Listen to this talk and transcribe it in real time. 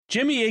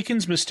Jimmy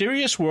Akin's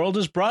Mysterious World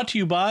is brought to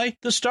you by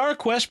the Star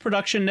Quest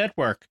Production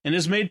Network and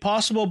is made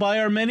possible by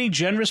our many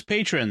generous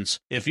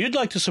patrons. If you'd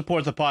like to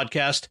support the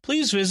podcast,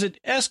 please visit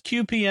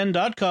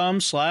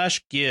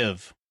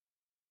sqpn.com/give.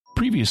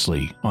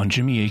 Previously on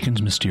Jimmy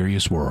Akin's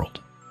Mysterious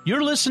World.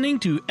 You're listening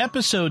to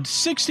episode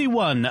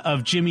 61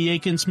 of Jimmy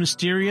Akin's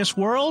Mysterious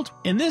World.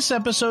 In this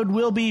episode,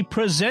 we'll be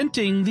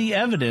presenting the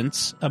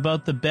evidence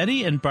about the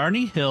Betty and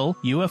Barney Hill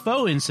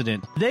UFO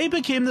incident. They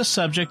became the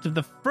subject of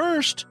the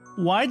first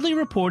widely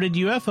reported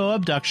UFO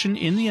abduction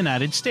in the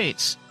United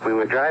States. We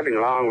were driving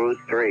along Route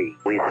 3.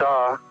 We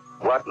saw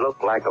what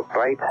looked like a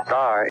bright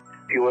star. If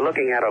you were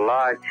looking at a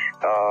large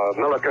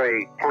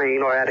military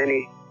plane or at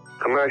any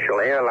commercial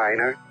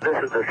airliner, this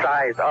is the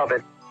size of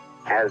it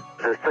as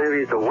the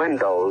series of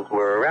windows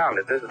were around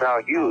it. This is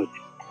how huge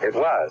it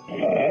was.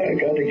 I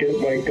got to get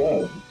my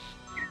gun.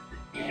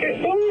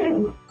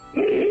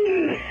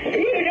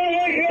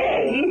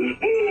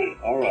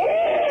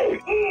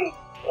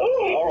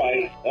 All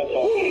right, that's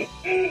all.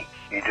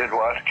 You did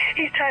what?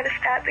 He's trying to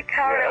start the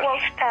car and it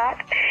won't start.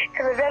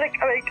 And the medic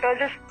coming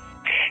towards us.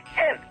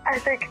 And I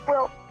think,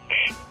 well,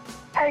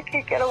 I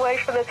can get away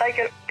from this.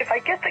 If I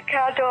get the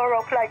car door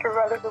open, I can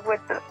run in the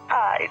woods and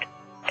hide.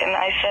 And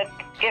I said,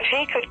 if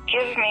he could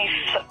give me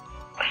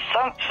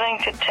something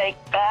to take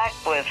back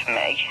with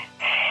me,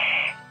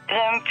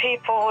 then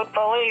people would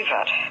believe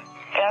it.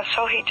 And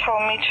so he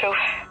told me to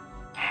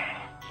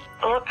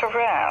look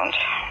around,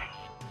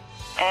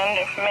 and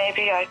if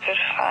maybe I could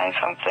find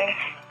something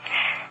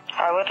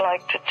I would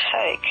like to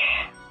take.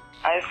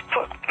 I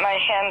put my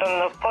hand on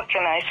the book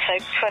and I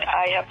said, could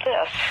I have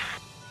this?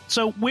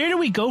 So where do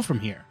we go from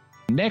here?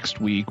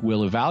 Next week,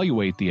 we'll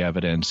evaluate the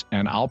evidence,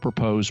 and I'll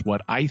propose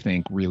what I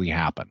think really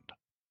happened.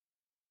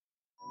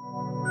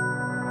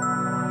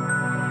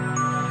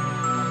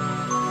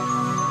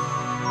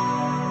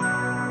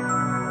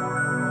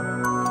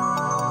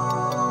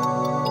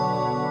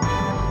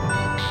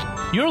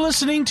 You're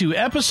listening to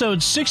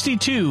episode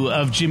 62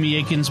 of Jimmy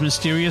Akin's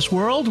Mysterious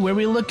World, where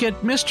we look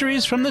at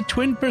mysteries from the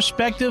twin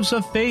perspectives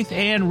of faith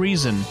and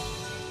reason.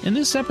 In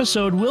this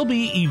episode, we'll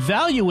be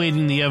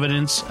evaluating the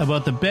evidence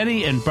about the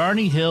Betty and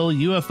Barney Hill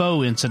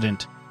UFO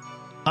incident.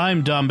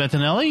 I'm Dom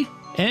Bettinelli,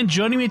 and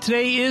joining me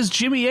today is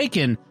Jimmy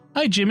Akin.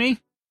 Hi, Jimmy.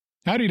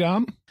 Howdy,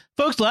 Dom.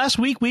 Folks, last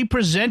week we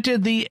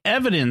presented the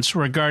evidence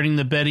regarding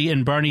the Betty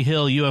and Barney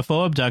Hill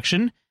UFO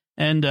abduction,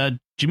 and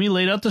Jimmy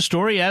laid out the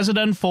story as it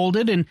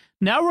unfolded, and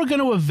now we're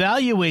going to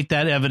evaluate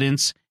that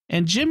evidence,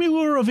 and Jimmy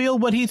will reveal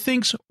what he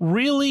thinks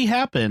really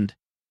happened.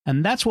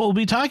 And that's what we'll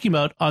be talking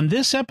about on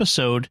this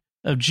episode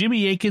of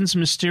Jimmy Akin's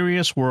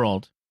Mysterious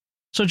World.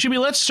 So, Jimmy,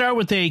 let's start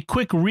with a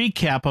quick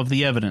recap of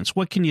the evidence.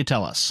 What can you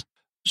tell us?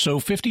 So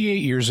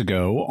 58 years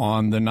ago,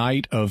 on the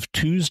night of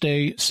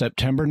Tuesday,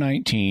 September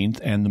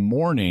 19th, and the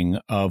morning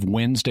of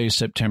Wednesday,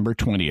 September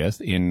 20th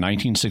in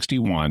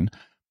 1961,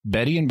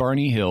 Betty and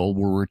Barney Hill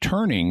were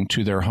returning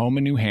to their home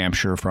in New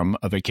Hampshire from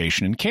a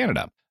vacation in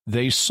Canada.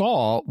 They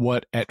saw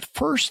what at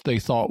first they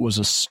thought was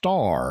a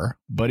star,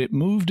 but it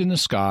moved in the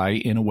sky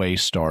in a way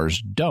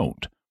stars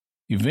don't.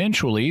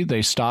 Eventually,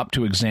 they stopped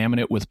to examine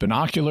it with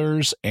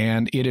binoculars,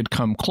 and it had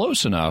come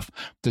close enough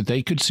that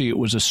they could see it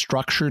was a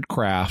structured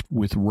craft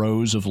with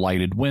rows of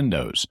lighted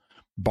windows.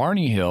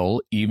 Barney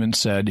Hill even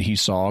said he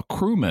saw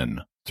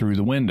crewmen through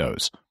the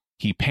windows.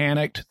 He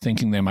panicked,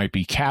 thinking they might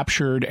be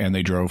captured, and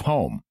they drove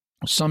home.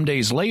 Some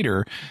days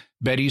later,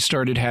 Betty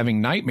started having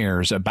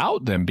nightmares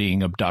about them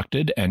being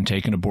abducted and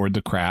taken aboard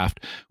the craft,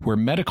 where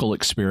medical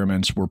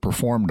experiments were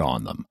performed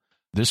on them.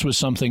 This was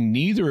something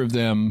neither of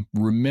them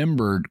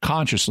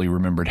consciously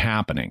remembered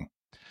happening.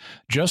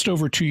 Just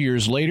over 2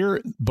 years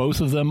later, both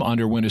of them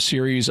underwent a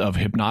series of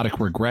hypnotic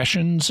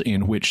regressions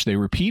in which they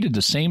repeated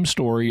the same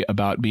story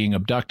about being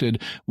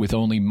abducted with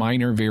only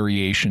minor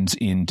variations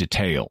in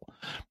detail.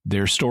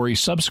 Their story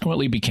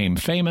subsequently became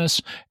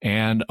famous,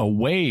 and a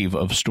wave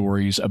of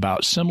stories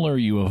about similar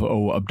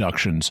UFO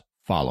abductions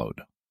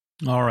followed.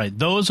 All right,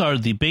 those are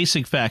the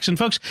basic facts. And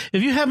folks,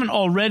 if you haven't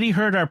already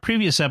heard our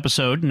previous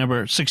episode,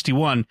 number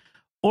 61,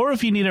 or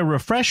if you need a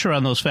refresher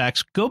on those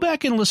facts, go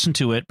back and listen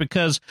to it,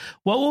 because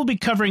what we'll be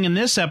covering in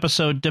this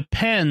episode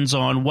depends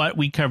on what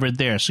we covered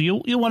there. So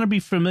you'll want to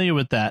be familiar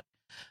with that.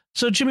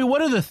 So, Jimmy,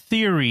 what are the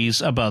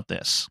theories about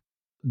this?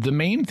 The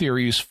main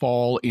theories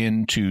fall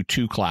into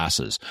two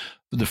classes.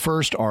 The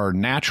first are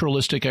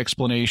naturalistic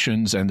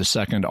explanations, and the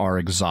second are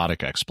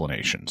exotic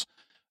explanations.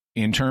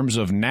 In terms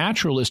of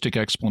naturalistic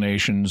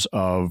explanations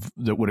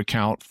that would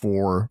account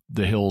for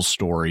the Hills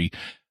story,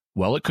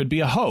 well, it could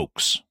be a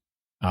hoax.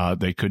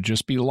 They could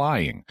just be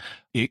lying.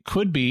 It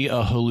could be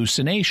a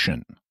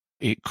hallucination.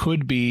 It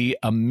could be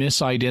a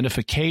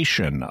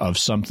misidentification of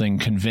something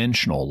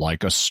conventional,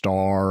 like a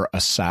star, a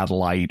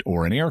satellite,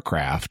 or an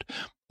aircraft.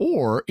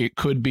 Or it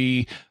could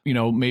be,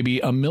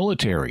 maybe a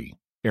military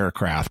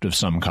aircraft of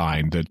some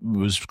kind that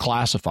was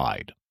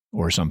classified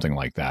or something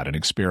like that, an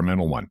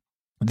experimental one.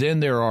 Then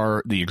there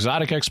are the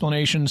exotic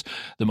explanations,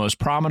 the most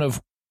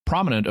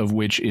prominent of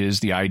which is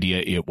the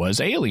idea it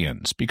was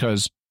aliens,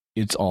 because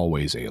It's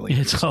always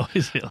aliens. It's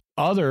always aliens.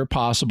 Other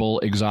possible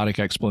exotic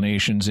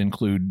explanations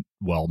include,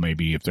 well,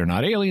 maybe if they're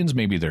not aliens,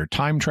 maybe they're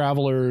time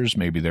travelers,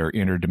 maybe they're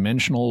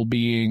interdimensional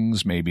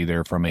beings, maybe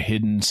they're from a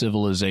hidden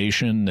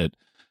civilization that,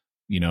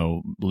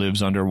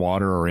 lives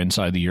underwater or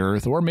inside the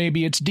earth, or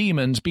maybe it's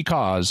demons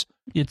because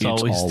it's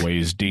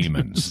always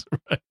demons.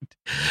 Right.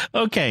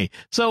 Okay.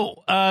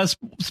 So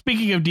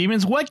speaking of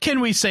demons, what can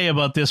we say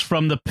about this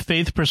from the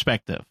faith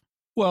perspective?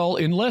 Well,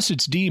 unless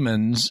it's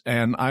demons,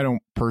 and I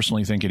don't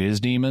personally think it is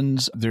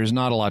demons, there's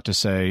not a lot to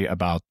say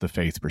about the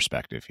faith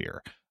perspective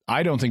here.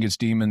 I don't think it's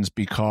demons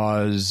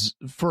because,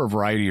 for a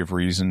variety of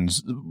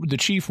reasons, the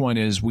chief one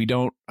is we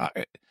don't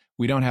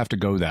have to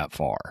go that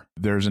far.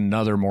 There's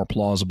another more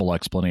plausible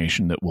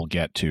explanation that we'll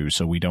get to,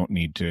 so we don't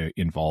need to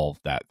involve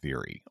that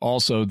theory.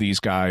 Also, these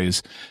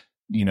guys,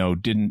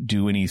 didn't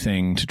do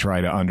anything to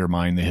try to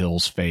undermine the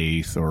Hill's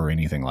faith or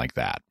anything like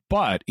that.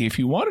 But if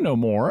you want to know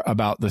more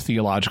about the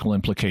theological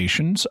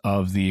implications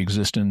of the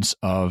existence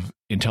of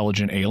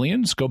intelligent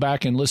aliens, go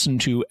back and listen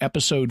to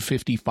episode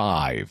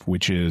 55,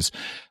 which is,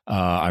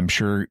 I'm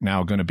sure,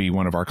 now going to be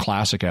one of our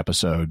classic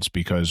episodes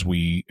because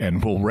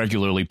we'll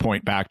regularly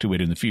point back to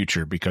it in the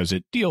future because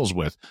it deals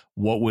with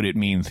what would it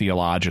mean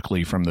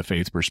theologically from the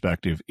faith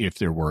perspective if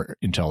there were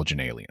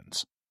intelligent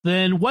aliens.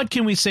 Then what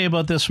can we say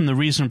about this from the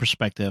reason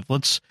perspective?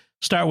 Let's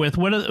start with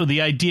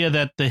the idea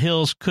that the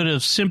Hills could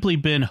have simply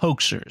been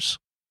hoaxers.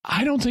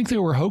 I don't think they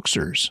were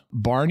hoaxers.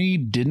 Barney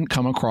didn't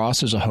come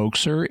across as a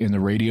hoaxer in the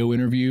radio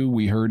interview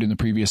we heard in the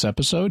previous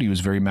episode. He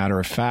was very matter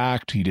of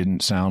fact. He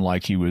didn't sound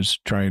like he was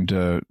trying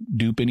to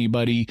dupe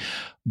anybody.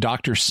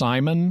 Dr.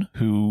 Simon,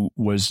 who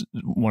was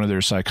one of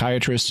their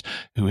psychiatrists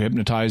who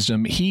hypnotized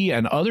him, he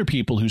and other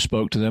people who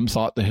spoke to them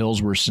thought the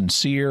Hills were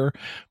sincere.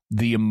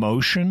 The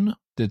emotion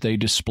that they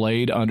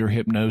displayed under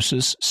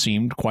hypnosis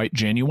seemed quite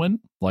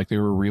genuine, like they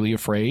were really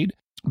afraid.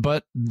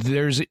 But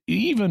there's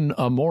even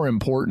a more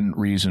important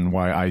reason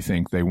why I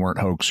think they weren't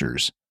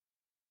hoaxers.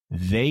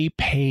 They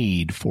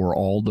paid for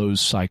all those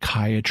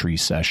psychiatry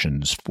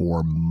sessions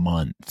for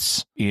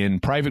months. In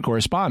private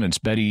correspondence,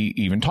 Betty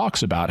even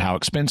talks about how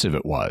expensive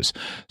it was.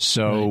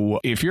 So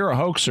If you're a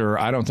hoaxer,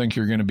 I don't think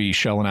you're going to be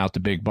shelling out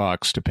the big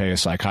bucks to pay a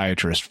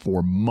psychiatrist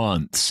for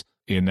months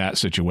in that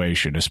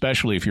situation,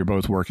 especially if you're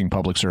both working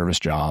public service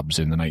jobs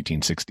in the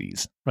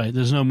 1960s. Right.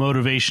 There's no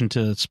motivation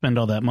to spend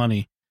all that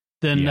money.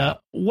 Then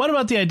what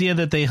about the idea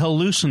that they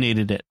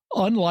hallucinated it?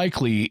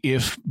 Unlikely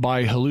if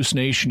by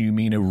hallucination you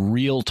mean a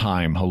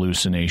real-time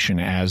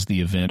hallucination as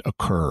the event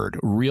occurred.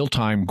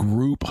 Real-time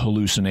group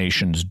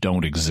hallucinations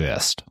don't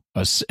exist.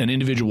 An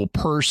individual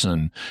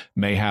person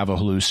may have a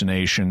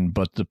hallucination,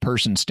 but the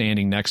person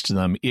standing next to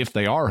them, if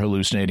they are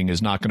hallucinating,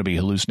 is not going to be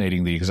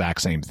hallucinating the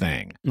exact same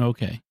thing.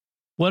 Okay.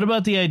 What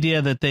about the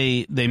idea that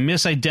they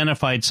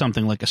misidentified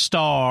something like a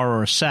star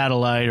or a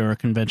satellite or a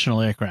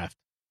conventional aircraft?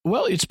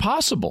 Well, it's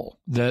possible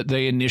that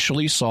they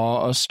initially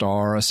saw a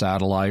star, a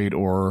satellite,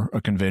 or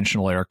a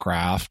conventional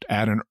aircraft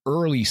at an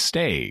early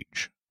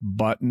stage,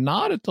 but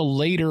not at the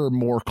later,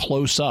 more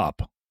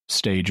close-up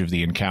stage of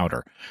the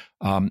encounter.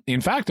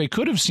 In fact, they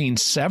could have seen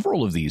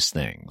several of these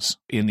things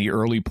in the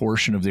early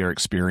portion of their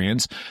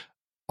experience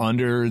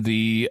under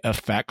the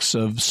effects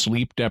of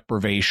sleep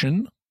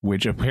deprivation,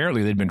 which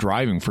apparently they'd been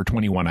driving for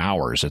 21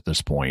 hours at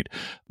this point.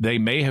 They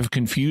may have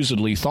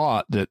confusedly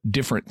thought that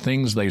different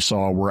things they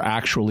saw were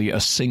actually a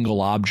single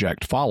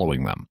object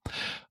following them.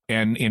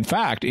 And in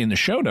fact, in the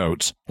show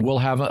notes, we'll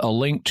have a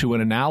link to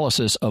an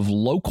analysis of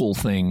local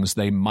things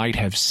they might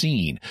have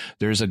seen.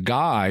 There's a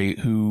guy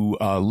who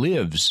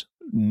lives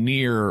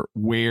near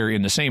where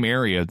in the same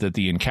area that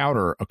the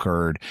encounter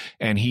occurred,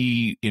 and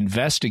he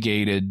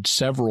investigated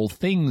several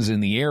things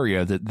in the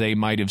area that they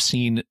might have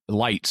seen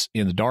lights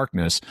in the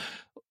darkness,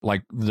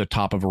 like the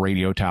top of a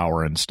radio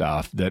tower and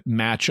stuff, that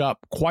match up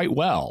quite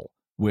well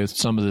with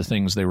some of the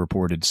things they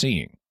reported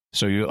seeing.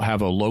 So you'll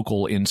have a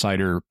local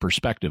insider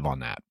perspective on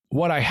that.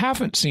 What I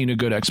haven't seen a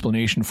good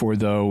explanation for,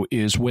 though,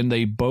 is when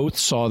they both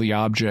saw the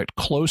object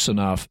close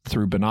enough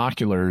through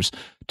binoculars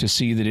to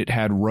see that it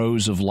had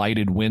rows of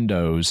lighted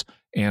windows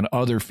and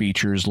other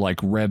features like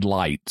red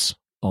lights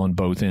on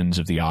both ends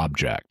of the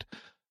object.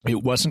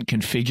 It wasn't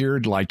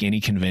configured like any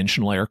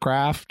conventional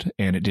aircraft,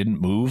 and it didn't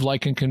move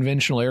like a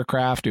conventional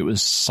aircraft. It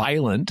was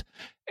silent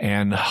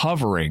and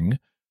hovering,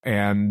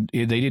 and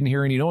they didn't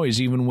hear any noise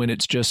even when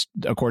it's just,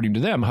 according to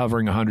them,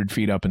 hovering 100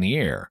 feet up in the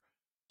air.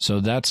 So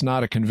that's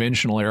not a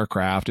conventional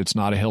aircraft. It's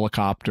not a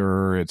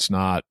helicopter. It's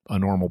not a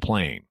normal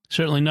plane.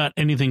 Certainly not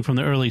anything from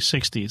the early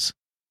 60s.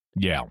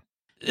 Yeah.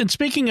 And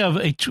speaking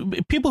of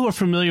people who are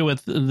familiar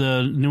with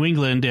the New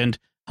England and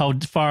how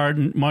far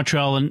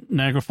Montreal and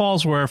Niagara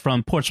Falls were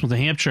from Portsmouth, New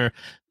Hampshire,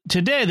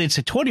 today they'd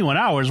say 21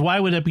 hours. Why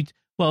would that be?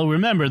 Well,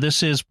 remember,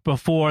 this is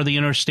before the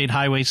interstate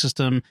highway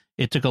system.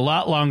 It took a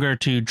lot longer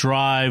to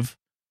drive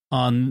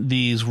on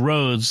these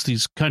roads,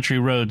 these country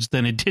roads,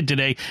 than it did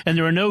today. And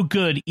there are no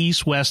good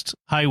east-west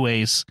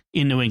highways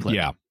in New England.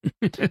 Yeah.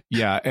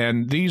 Yeah.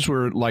 And these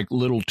were like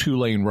little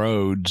 2-lane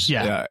roads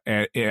out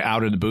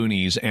in the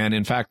boonies. And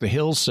in fact, the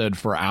Hills said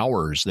for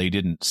hours they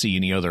didn't see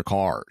any other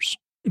cars.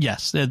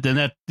 Yes,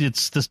 then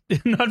it's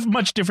not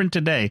much different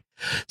today.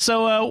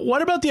 So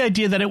what about the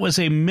idea that it was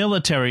a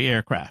military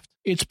aircraft?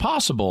 It's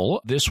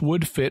possible this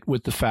would fit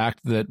with the fact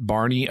that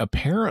Barney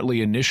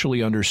apparently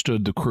initially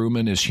understood the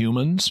crewmen as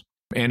humans.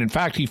 And in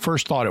fact, he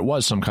first thought it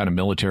was some kind of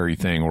military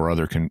thing or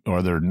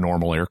other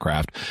normal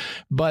aircraft.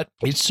 But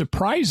it's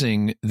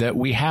surprising that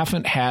we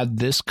haven't had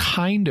this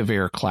kind of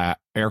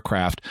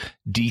aircraft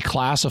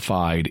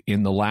declassified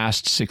in the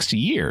last 60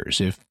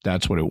 years, if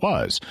that's what it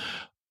was.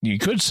 You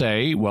could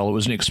say, well, it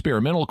was an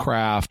experimental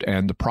craft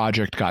and the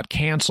project got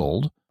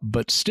canceled,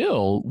 but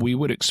still we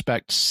would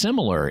expect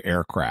similar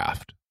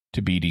aircraft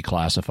to be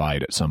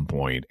declassified at some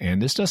point. And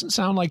this doesn't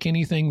sound like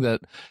anything that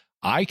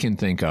I can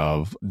think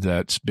of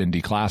that's been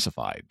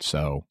declassified.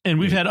 So, and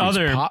we've had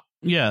other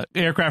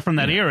aircraft from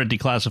that era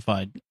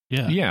declassified.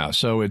 Yeah. Yeah.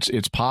 So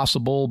it's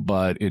possible,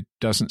 but it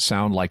doesn't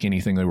sound like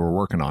anything they were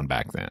working on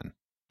back then.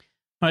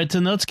 All right, so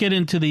let's get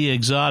into the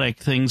exotic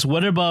things.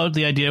 What about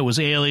the idea it was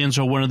aliens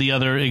or one of the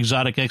other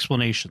exotic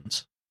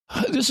explanations?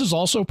 This is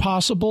also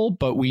possible,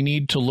 but we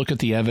need to look at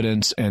the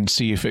evidence and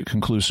see if it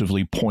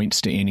conclusively points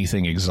to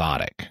anything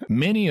exotic.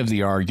 Many of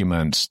the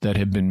arguments that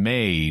have been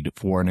made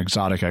for an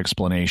exotic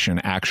explanation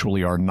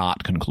actually are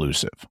not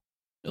conclusive.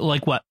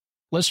 Like what?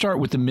 Let's start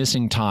with the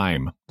missing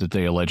time that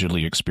they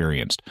allegedly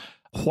experienced.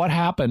 What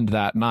happened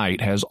that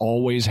night has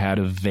always had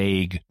a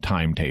vague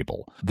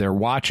timetable. Their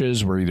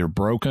watches were either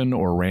broken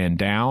or ran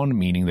down,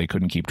 meaning they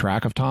couldn't keep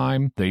track of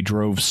time. They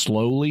drove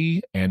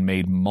slowly and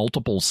made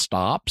multiple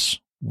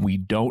stops. We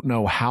don't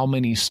know how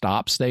many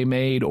stops they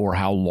made or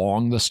how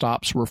long the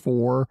stops were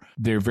for.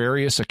 Their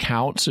various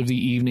accounts of the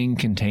evening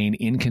contain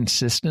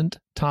inconsistent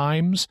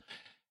times,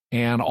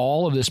 and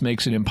all of this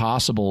makes it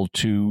impossible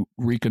to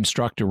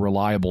reconstruct a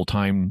reliable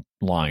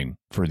timeline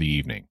for the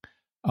evening.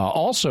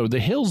 Also, the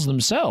Hills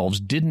themselves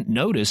didn't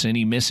notice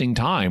any missing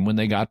time when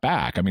they got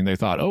back. I mean, they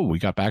thought, oh, we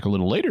got back a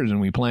little later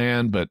than we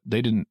planned, but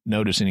they didn't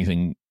notice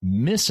anything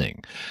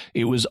missing.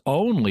 It was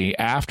only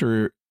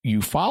after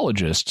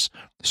ufologists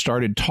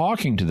started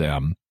talking to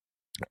them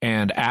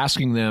and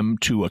asking them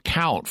to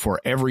account for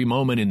every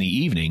moment in the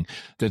evening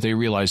that they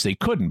realized they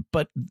couldn't.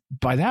 But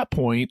by that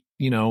point,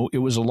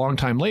 it was a long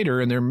time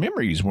later and their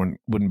memories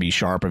wouldn't be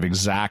sharp of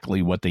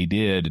exactly what they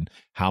did and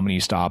how many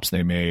stops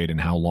they made and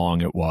how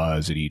long it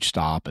was at each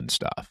stop and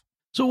stuff.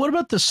 So what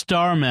about the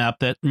star map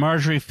that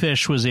Marjorie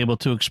Fish was able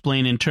to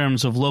explain in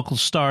terms of local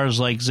stars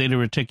like Zeta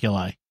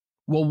Reticuli?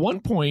 Well, one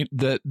point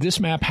that this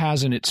map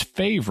has in its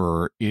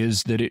favor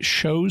is that it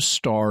shows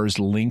stars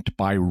linked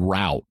by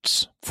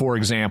routes. For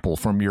example,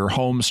 from your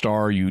home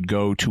star, you'd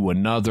go to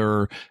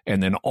another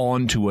and then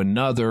on to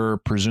another,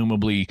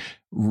 presumably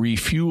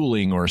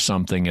refueling or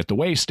something at the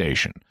way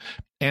station.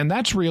 And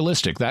that's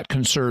realistic. That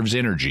conserves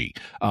energy.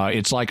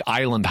 It's like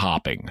island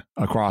hopping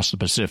across the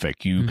Pacific.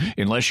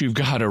 Unless you've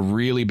got a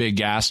really big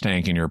gas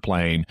tank in your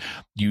plane,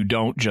 you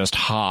don't just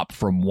hop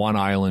from one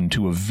island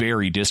to a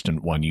very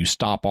distant one. You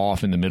stop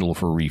off in the middle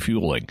for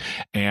refueling.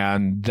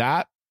 And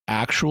that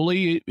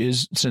actually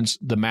is, since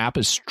the map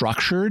is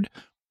structured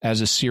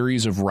as a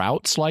series of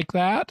routes like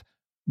that,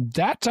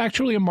 that's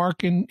actually a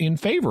mark in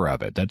favor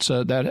of it.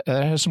 That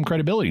has some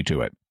credibility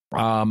to it.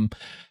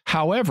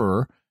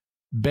 However,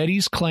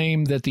 Betty's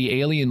claim that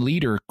the alien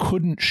leader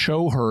couldn't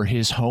show her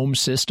his home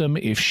system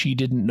if she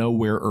didn't know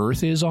where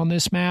Earth is on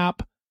this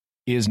map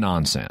is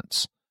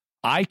nonsense.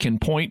 I can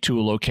point to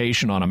a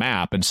location on a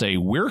map and say,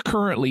 we're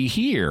currently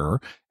here,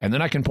 and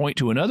then I can point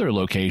to another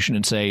location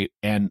and say,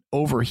 and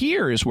over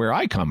here is where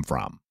I come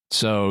from.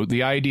 So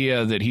the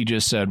idea that he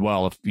just said,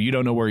 well, if you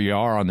don't know where you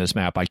are on this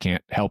map, I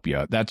can't help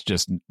you. That's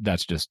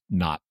just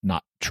not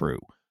true.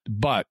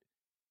 But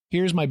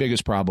here's my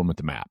biggest problem with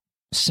the map.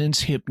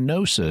 Since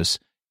hypnosis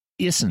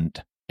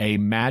isn't a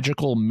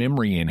magical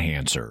memory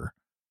enhancer,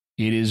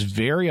 it is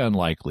very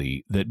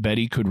unlikely that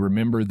Betty could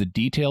remember the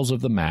details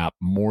of the map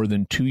more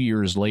than 2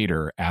 years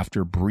later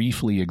after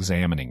briefly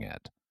examining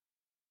it.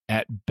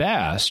 At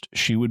best,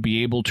 she would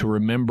be able to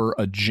remember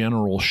a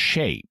general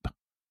shape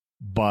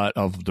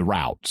of the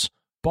routes,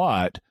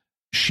 but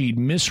she'd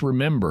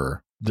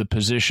misremember the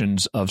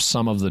positions of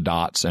some of the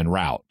dots and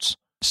routes.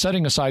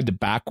 Setting aside the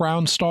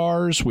background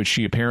stars, which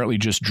she apparently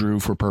just drew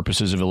for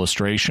purposes of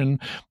illustration,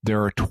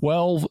 there are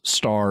 12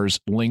 stars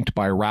linked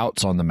by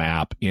routes on the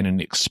map in an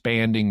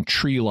expanding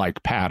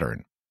tree-like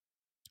pattern.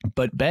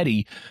 But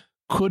Betty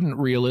couldn't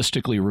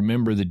realistically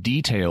remember the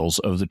details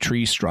of the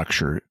tree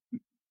structure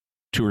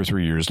 2 or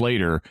 3 years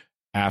later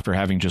after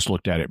having just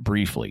looked at it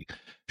briefly.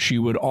 She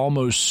would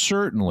almost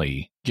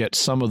certainly get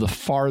some of the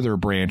farther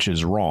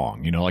branches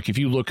wrong. Like if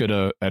you look at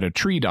a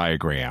tree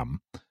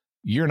diagram,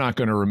 you're not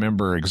going to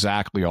remember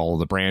exactly all of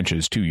the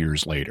branches 2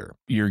 years later.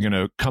 You're going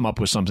to come up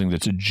with something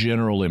that's a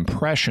general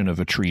impression of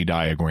a tree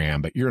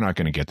diagram, but you're not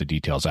going to get the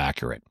details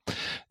accurate.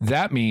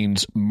 That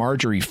means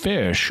Marjorie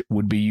Fish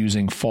would be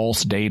using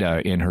false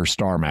data in her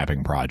star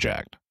mapping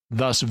project.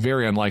 Thus,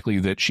 very unlikely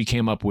that she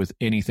came up with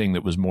anything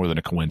that was more than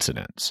a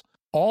coincidence.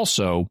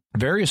 Also,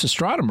 various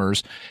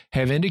astronomers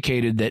have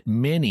indicated that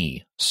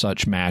many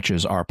such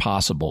matches are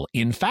possible.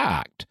 In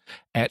fact,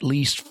 at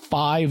least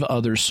 5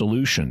 other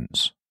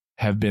solutions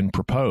have been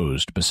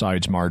proposed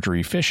besides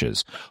Marjorie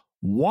Fish's.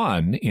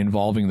 One,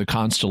 involving the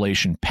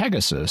constellation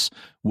Pegasus,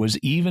 was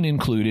even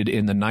included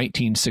in the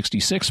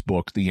 1966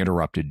 book, The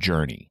Interrupted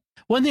Journey.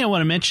 One thing I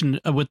want to mention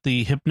with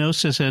the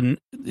hypnosis and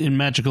in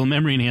magical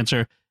memory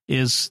enhancer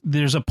is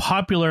there's a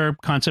popular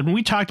concept, and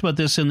we talked about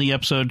this in the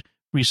episode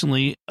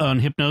recently on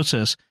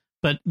hypnosis,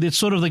 but it's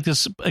sort of like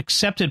this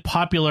accepted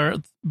popular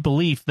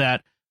belief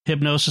that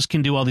hypnosis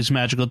can do all these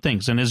magical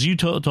things. And as you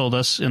told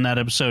us in that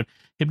episode,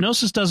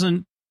 hypnosis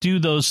doesn't do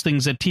those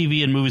things that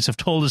TV and movies have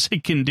told us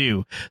it can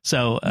do.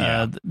 So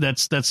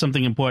that's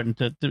something important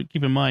to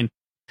keep in mind.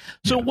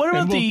 So what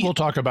about we'll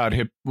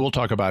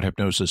talk about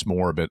hypnosis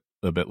more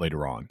a bit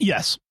later on.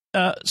 Yes.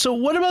 So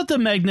what about the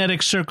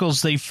magnetic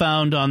circles they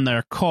found on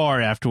their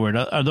car afterward?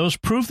 Are those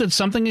proof that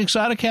something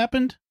exotic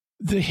happened?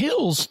 The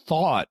Hills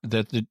thought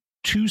that the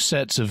two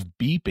sets of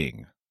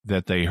beeping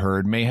that they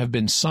heard may have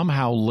been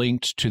somehow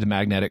linked to the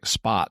magnetic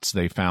spots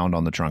they found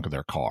on the trunk of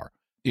their car.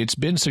 It's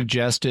been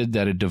suggested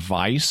that a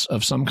device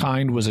of some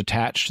kind was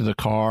attached to the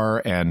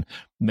car and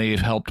may have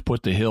helped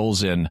put the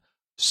Hills in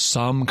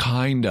some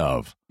kind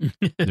of,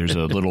 there's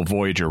a little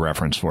Voyager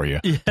reference for you,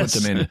 yes. Put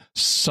them in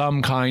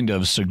some kind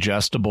of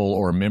suggestible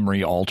or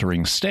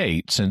memory-altering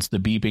state, since the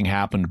beeping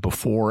happened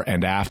before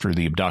and after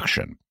the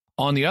abduction.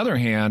 On the other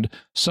hand,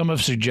 some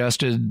have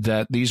suggested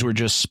that these were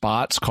just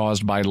spots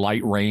caused by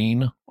light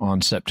rain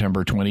on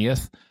September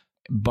 20th,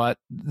 but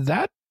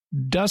that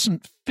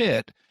doesn't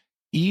fit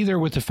either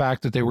with the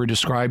fact that they were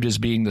described as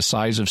being the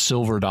size of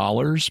silver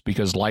dollars,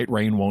 because light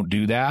rain won't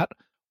do that,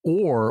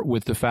 or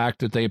with the fact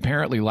that they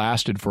apparently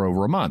lasted for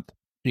over a month.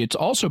 It's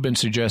also been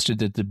suggested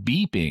that the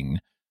beeping,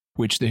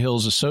 which the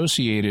Hills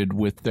associated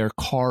with their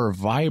car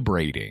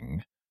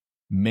vibrating,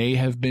 may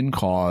have been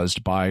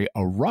caused by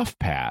a rough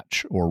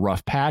patch or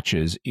rough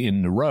patches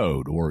in the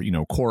road, or,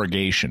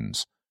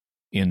 corrugations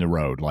in the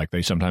road, like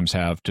they sometimes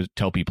have to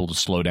tell people to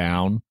slow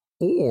down,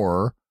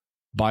 or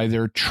by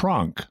their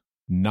trunk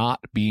not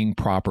being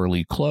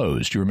properly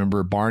closed. You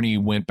remember Barney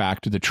went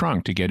back to the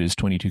trunk to get his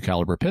 .22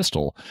 caliber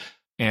pistol,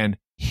 and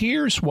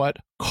here's what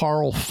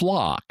Carl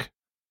Flock,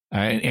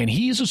 and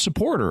he's a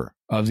supporter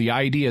of the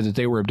idea that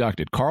they were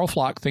abducted. Carl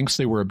Flock thinks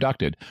they were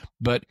abducted,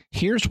 but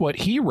here's what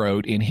he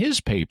wrote in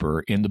his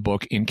paper in the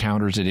book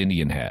Encounters at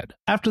Indian Head.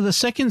 After the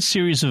second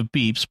series of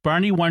beeps,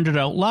 Barney wondered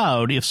out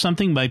loud if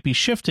something might be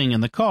shifting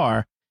in the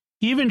car.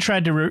 He even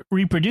tried to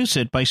reproduce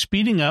it by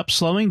speeding up,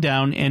 slowing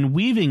down, and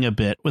weaving a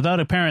bit without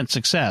apparent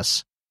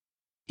success.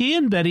 He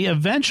and Betty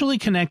eventually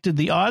connected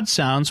the odd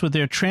sounds with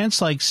their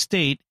trance-like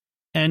state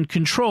and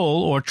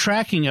control or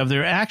tracking of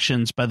their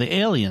actions by the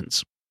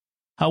aliens.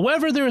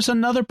 However, there is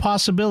another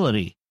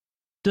possibility.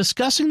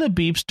 Discussing the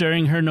beeps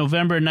during her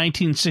November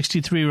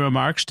 1963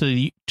 remarks to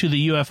the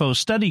UFO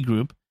study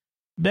group,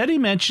 Betty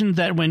mentioned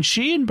that when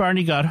she and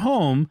Barney got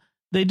home,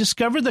 they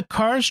discovered the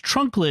car's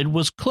trunk lid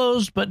was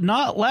closed but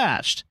not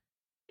latched.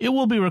 It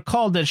will be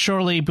recalled that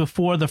shortly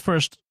before the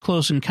first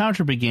close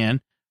encounter began,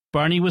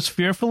 Barney was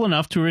fearful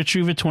enough to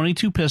retrieve a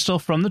 .22 pistol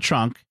from the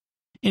trunk.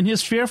 In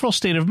his fearful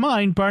state of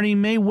mind, Barney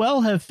may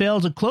well have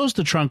failed to close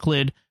the trunk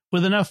lid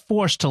with enough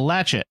force to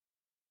latch it.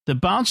 The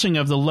bouncing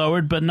of the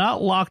lowered but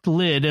not locked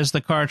lid as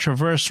the car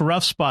traversed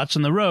rough spots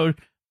in the road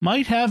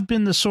might have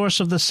been the source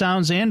of the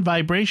sounds and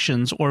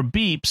vibrations, or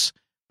beeps,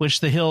 which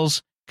the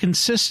Hills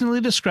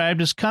consistently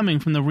described as coming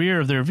from the rear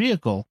of their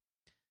vehicle.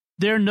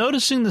 Their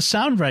noticing the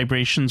sound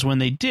vibrations when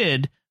they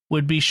did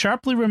would be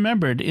sharply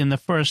remembered in the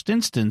first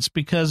instance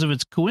because of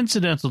its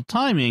coincidental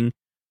timing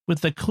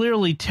with the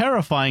clearly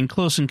terrifying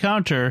close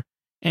encounter,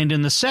 and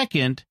in the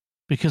second,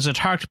 because it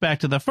harked back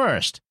to the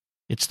first.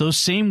 It's those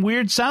same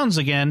weird sounds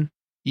again.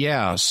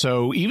 Yeah,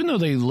 so even though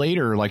they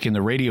later, like in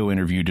the radio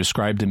interview,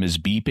 described them as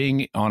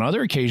beeping, on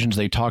other occasions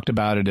they talked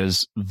about it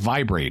as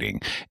vibrating.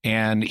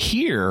 And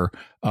here,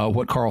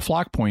 what Carl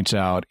Flock points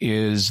out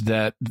is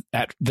that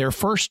at their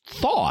first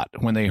thought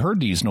when they heard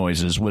these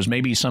noises was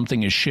maybe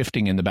something is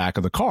shifting in the back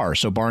of the car.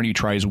 So Barney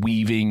tries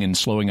weaving and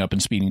slowing up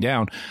and speeding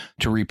down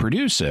to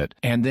reproduce it.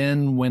 And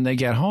then when they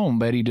get home,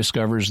 Betty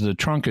discovers the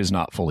trunk is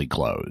not fully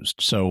closed.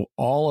 So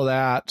all of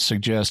that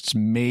suggests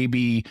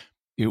maybe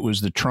it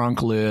was the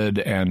trunk lid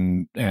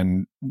and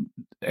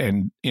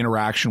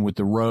interaction with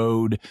the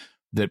road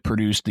that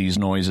produced these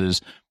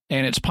noises.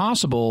 And it's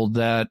possible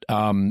that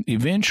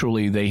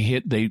eventually they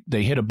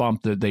hit a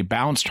bump, that they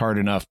bounced hard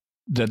enough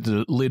that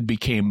the lid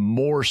became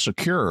more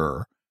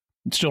secure.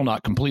 It's still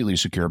not completely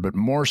secure, but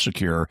more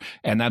secure.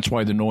 And that's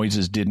why the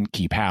noises didn't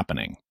keep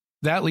happening.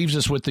 That leaves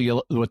us with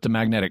the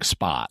magnetic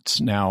spots.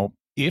 Now,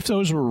 if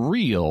those were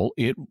real,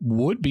 it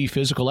would be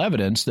physical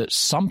evidence that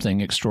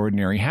something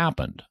extraordinary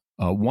happened.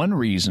 One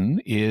reason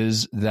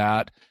is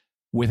that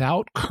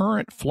without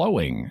current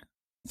flowing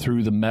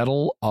through the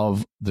metal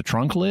of the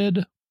trunk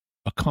lid,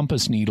 a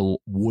compass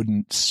needle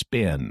wouldn't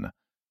spin.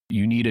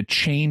 You need a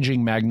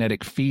changing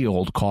magnetic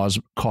field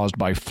caused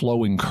by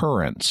flowing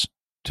currents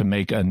to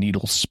make a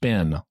needle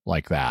spin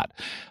like that.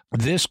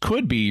 This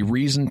could be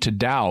reason to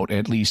doubt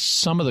at least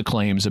some of the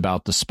claims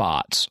about the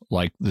spots,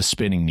 like the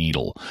spinning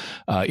needle.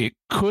 It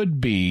could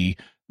be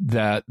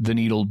that the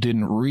needle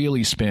didn't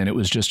really spin. It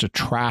was just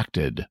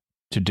attracted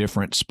to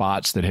different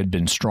spots that had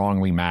been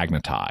strongly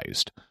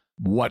magnetized.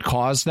 What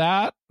caused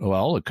that?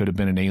 Well, it could have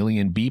been an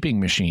alien beeping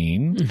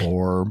machine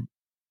or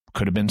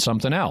could have been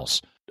something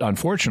else.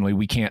 Unfortunately,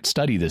 we can't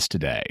study this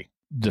today.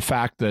 The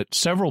fact that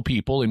several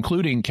people,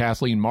 including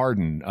Kathleen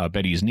Marden,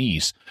 Betty's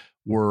niece,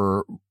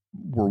 were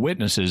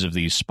witnesses of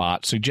these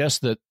spots suggests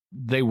that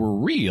they were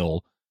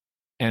real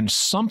and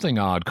something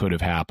odd could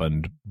have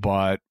happened,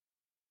 but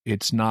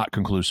it's not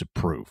conclusive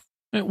proof.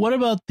 What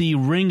about the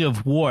ring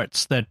of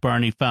warts that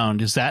Barney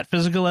found? Is that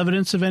physical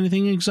evidence of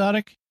anything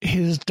exotic?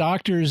 His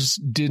doctors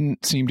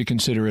didn't seem to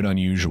consider it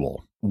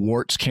unusual.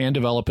 Warts can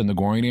develop in the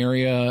groin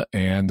area,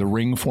 and the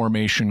ring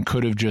formation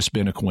could have just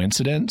been a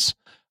coincidence.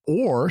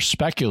 Or,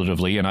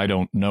 speculatively, and I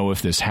don't know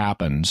if this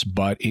happens,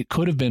 but it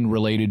could have been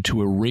related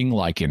to a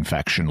ring-like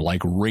infection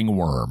like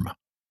ringworm,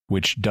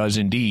 which does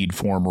indeed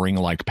form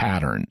ring-like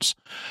patterns.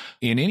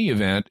 In any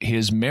event,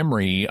 his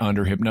memory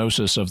under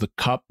hypnosis of the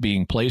cup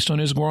being placed on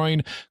his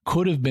groin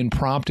could have been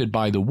prompted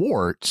by the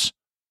warts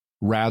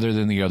rather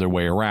than the other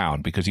way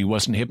around, because he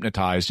wasn't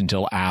hypnotized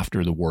until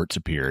after the warts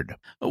appeared.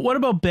 What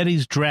about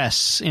Betty's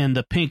dress and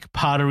the pink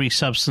powdery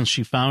substance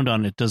she found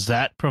on it? Does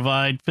that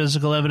provide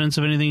physical evidence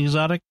of anything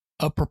exotic?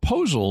 A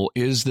proposal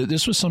is that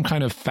this was some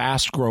kind of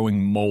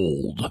fast-growing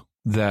mold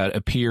that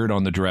appeared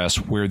on the dress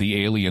where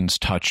the aliens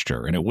touched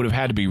her. And it would have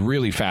had to be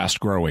really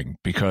fast-growing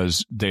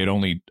because they had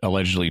only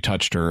allegedly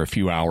touched her a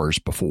few hours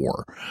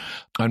before.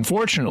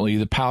 Unfortunately,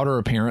 the powder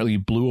apparently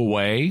blew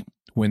away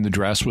when the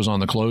dress was on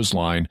the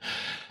clothesline,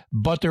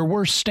 but there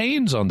were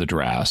stains on the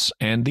dress,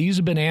 and these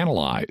have been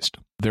analyzed.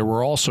 There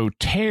were also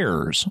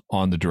tears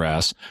on the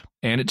dress,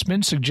 and it's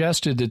been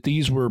suggested that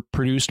these were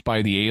produced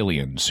by the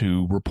aliens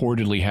who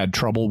reportedly had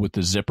trouble with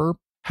the zipper.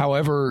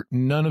 However,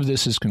 none of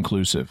this is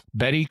conclusive.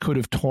 Betty could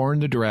have torn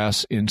the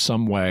dress in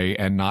some way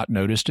and not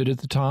noticed it at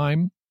the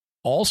time.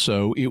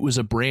 Also, it was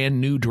a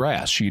brand new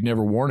dress. She'd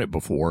never worn it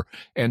before,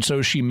 and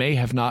so she may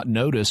have not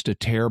noticed a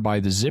tear by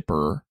the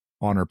zipper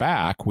on her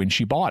back when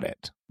she bought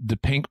it. The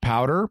pink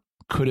powder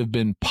could have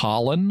been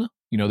pollen.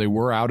 You know, they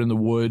were out in the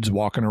woods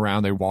walking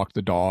around. They walked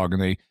the dog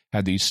and they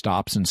had these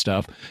stops and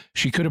stuff.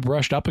 She could have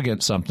brushed up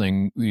against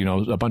something, you know,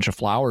 a bunch of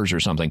flowers or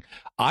something.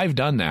 I've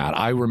done that.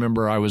 I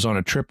remember I was on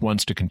a trip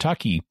once to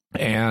Kentucky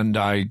and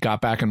I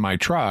got back in my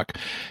truck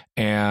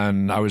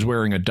and I was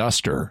wearing a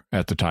duster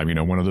at the time, you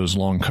know, one of those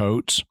long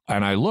coats.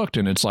 And I looked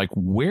and it's like,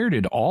 where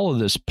did all of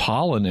this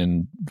pollen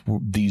and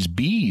these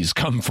bees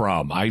come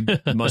from? I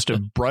must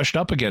have brushed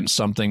up against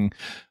something,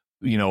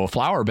 you know, a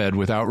flower bed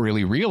without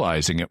really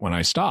realizing it when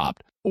I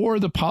stopped. Or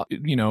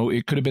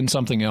it could have been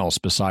something else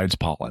besides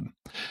pollen.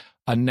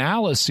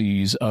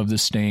 Analyses of the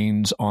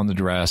stains on the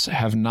dress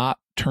have not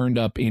turned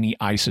up any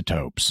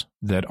isotopes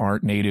that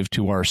aren't native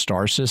to our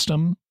star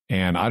system.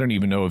 And I don't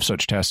even know if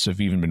such tests have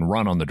even been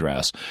run on the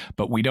dress,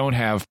 but we don't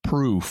have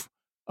proof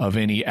of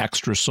any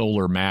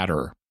extrasolar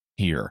matter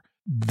here.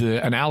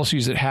 The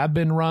analyses that have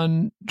been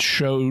run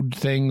showed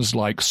things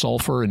like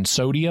sulfur and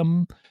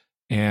sodium,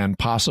 and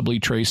possibly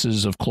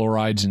traces of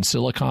chlorides and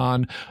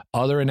silicon.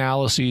 Other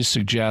analyses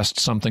suggest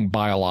something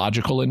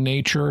biological in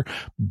nature,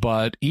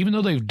 but even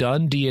though they've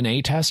done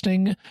DNA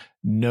testing,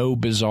 no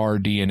bizarre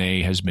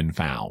DNA has been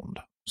found.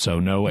 So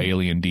no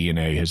alien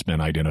DNA has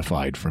been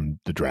identified from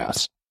the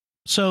dress.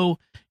 So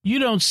you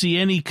don't see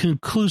any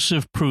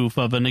conclusive proof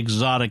of an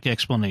exotic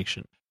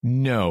explanation?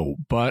 No,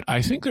 but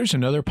I think there's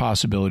another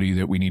possibility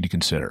that we need to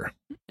consider.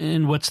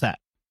 And what's that?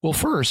 Well,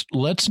 first,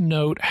 let's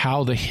note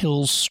how the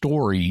Hills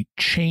story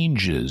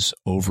changes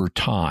over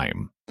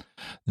time.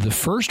 The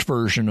first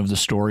version of the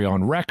story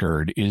on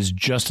record is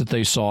just that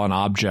they saw an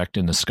object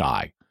in the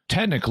sky.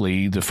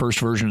 Technically, the first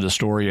version of the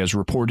story, as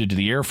reported to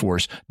the Air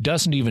Force,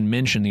 doesn't even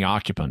mention the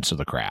occupants of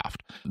the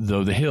craft,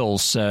 though the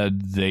Hills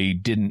said they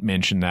didn't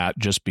mention that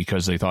just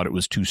because they thought it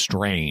was too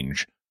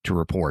strange to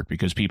report,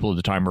 because people at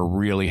the time were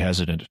really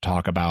hesitant to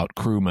talk about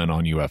crewmen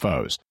on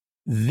UFOs.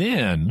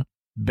 Then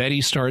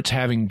Betty starts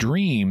having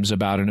dreams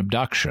about an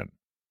abduction.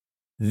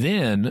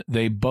 Then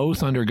they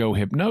both undergo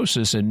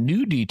hypnosis and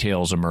new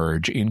details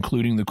emerge,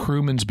 including the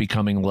crewmen's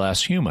becoming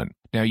less human.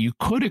 Now, you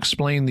could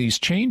explain these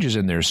changes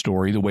in their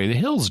story the way the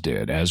Hills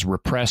did, as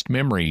repressed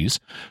memories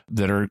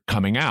that are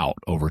coming out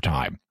over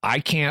time. I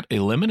can't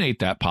eliminate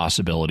that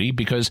possibility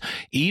because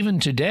even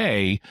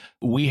today,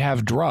 we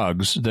have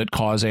drugs that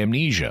cause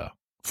amnesia.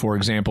 For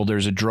example,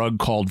 there's a drug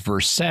called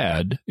Versed.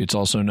 It's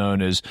also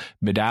known as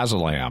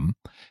midazolam,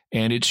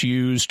 and it's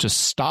used to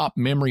stop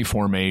memory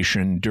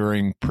formation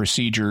during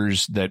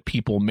procedures that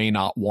people may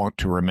not want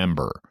to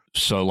remember.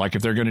 So like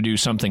if they're going to do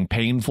something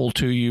painful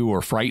to you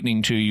or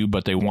frightening to you,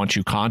 but they want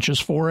you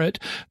conscious for it,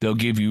 they'll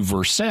give you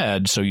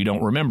Versed so you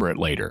don't remember it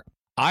later.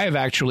 I have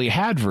actually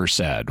had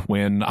Versed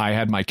when I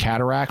had my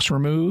cataracts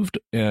removed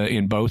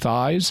in both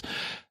eyes.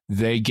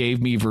 They gave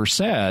me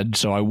Versed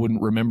so I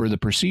wouldn't remember the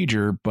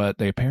procedure, but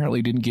they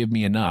apparently didn't give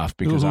me enough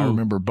because I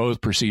remember both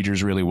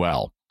procedures really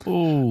well.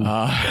 And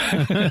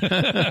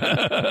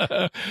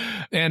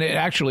it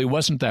actually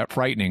wasn't that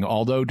frightening,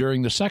 although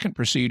during the second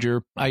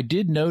procedure, I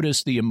did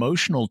notice the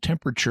emotional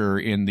temperature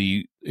in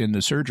the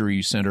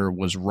surgery center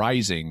was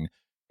rising,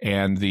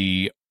 and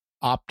the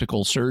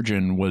optical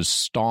surgeon was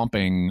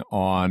stomping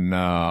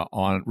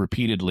on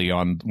repeatedly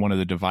on one of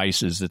the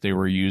devices that they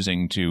were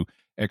using to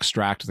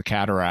extract the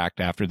cataract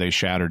after they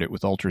shattered it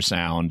with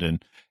ultrasound.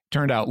 And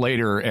turned out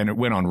later, and it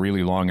went on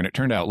really long, and it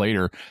turned out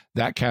later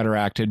that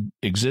cataract had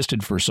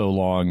existed for so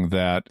long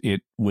that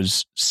it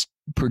was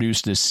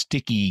produced this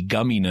sticky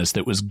gumminess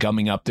that was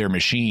gumming up their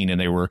machine, and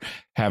they were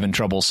having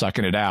trouble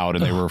sucking it out,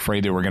 and they were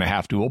afraid they were going to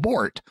have to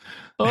abort.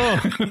 Oh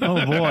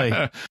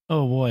boy.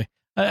 Oh boy.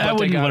 I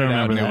wouldn't want to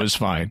remember that. It was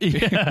fine.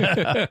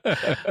 Yeah.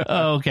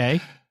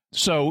 Okay.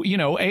 So,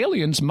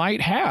 aliens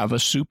might have a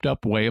souped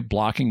up way of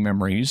blocking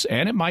memories,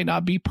 and it might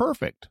not be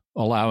perfect,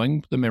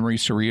 allowing the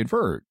memories to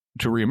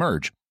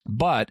reemerge.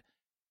 But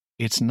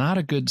it's not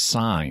a good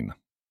sign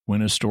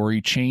when a story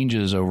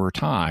changes over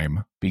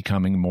time,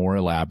 becoming more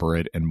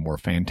elaborate and more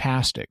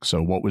fantastic.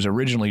 So what was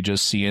originally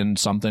just seeing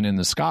something in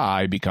the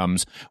sky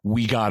becomes,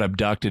 we got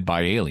abducted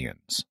by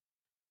aliens.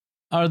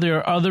 Are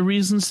there other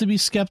reasons to be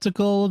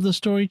skeptical of the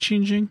story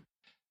changing?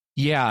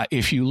 Yeah,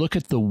 if you look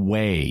at the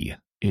way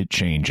it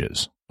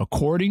changes.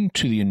 According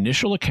to the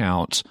initial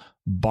accounts,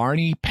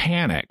 Barney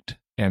panicked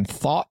and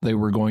thought they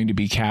were going to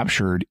be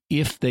captured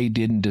if they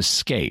didn't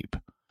escape.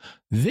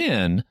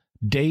 Then,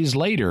 days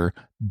later,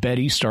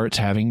 Betty starts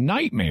having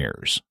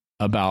nightmares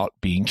about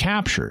being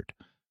captured.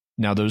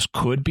 Now, those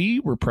could be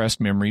repressed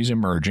memories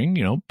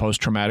emerging.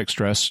 Post-traumatic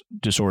stress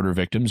disorder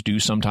victims do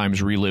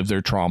sometimes relive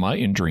their trauma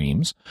in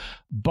dreams.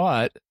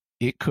 But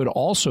it could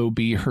also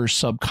be her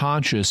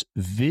subconscious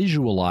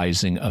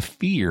visualizing a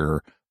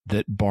fear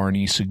that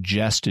Barney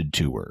suggested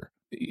to her.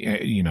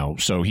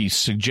 So he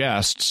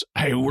suggests,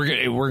 hey,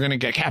 we're going to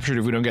get captured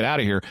if we don't get out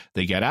of here.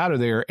 They get out of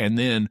there, and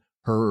then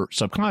her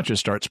subconscious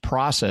starts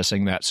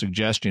processing that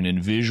suggestion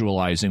and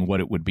visualizing what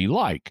it would be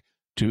like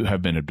to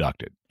have been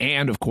abducted.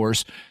 And, of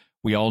course,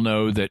 we all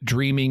know that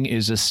dreaming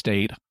is a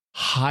state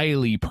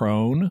highly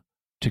prone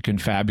to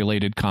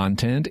confabulated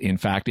content. In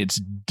fact, it's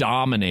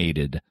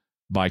dominated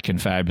by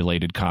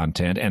confabulated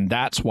content, and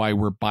that's why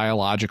we're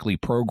biologically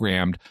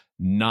programmed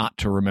not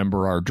to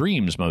remember our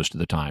dreams most of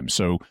the time.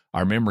 So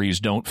our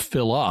memories don't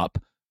fill up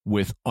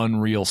with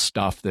unreal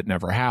stuff that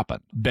never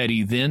happened.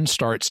 Betty then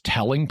starts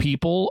telling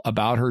people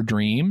about her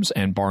dreams,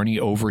 and Barney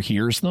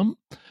overhears them.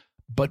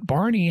 But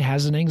Barney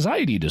has an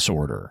anxiety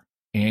disorder,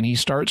 and he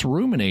starts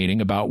ruminating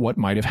about what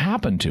might have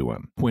happened to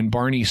him. When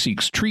Barney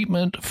seeks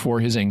treatment for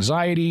his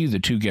anxiety, the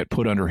two get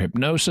put under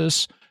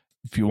hypnosis.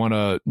 If you want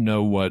to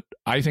know what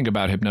I think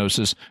about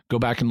hypnosis, go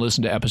back and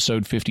listen to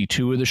episode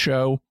 52 of the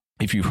show.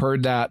 If you've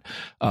heard that,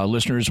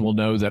 listeners will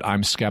know that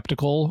I'm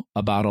skeptical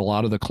about a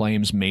lot of the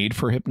claims made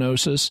for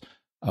hypnosis.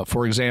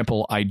 For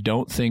example, I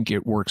don't think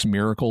it works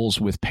miracles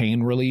with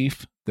pain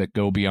relief that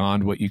go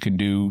beyond what you can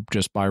do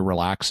just by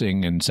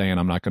relaxing and saying,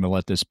 I'm not going to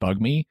let this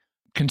bug me.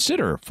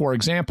 Consider, for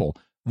example,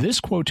 this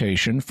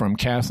quotation from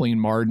Kathleen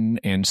Marden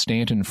and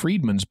Stanton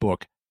Friedman's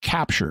book,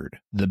 Captured,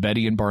 The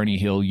Betty and Barney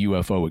Hill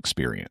UFO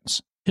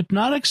Experience.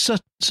 Hypnotic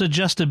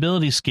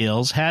suggestibility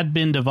scales had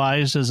been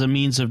devised as a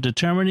means of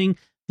determining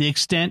the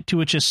extent to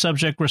which a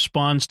subject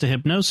responds to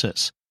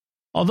hypnosis.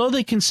 Although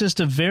they consist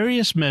of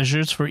various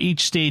measures for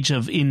each stage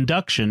of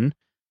induction,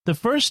 the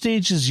first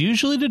stage is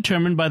usually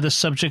determined by the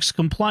subject's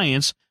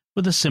compliance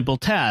with a simple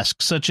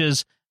task, such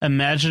as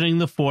imagining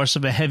the force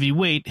of a heavy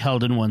weight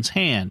held in one's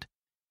hand.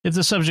 If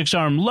the subject's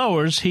arm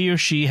lowers, he or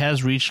she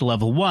has reached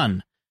level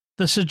 1.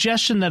 The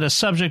suggestion that a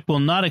subject will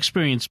not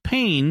experience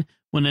pain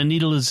when a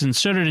needle is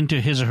inserted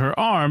into his or her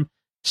arm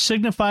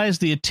signifies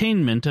the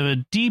attainment of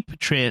a deep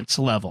trance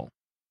level.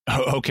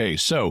 Okay,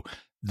 so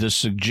the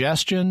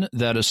suggestion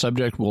that a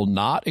subject will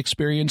not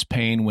experience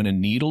pain when a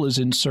needle is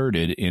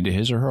inserted into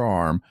his or her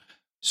arm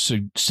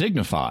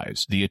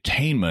signifies the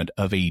attainment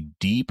of a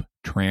deep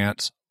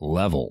trance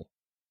level.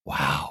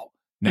 Wow.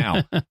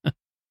 Now,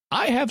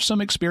 I have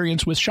some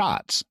experience with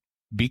shots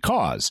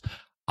because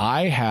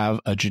I have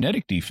a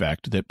genetic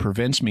defect that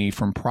prevents me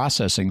from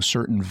processing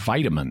certain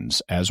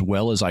vitamins as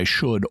well as I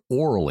should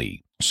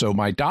orally. So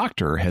my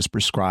doctor has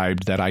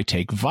prescribed that I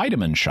take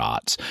vitamin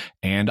shots,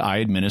 and I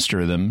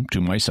administer them to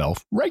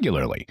myself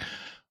regularly.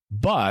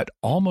 But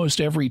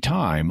almost every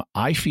time,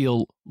 I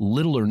feel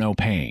little or no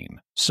pain.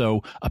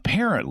 So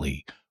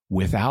apparently,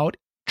 without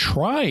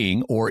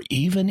trying or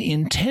even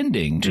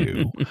intending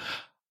to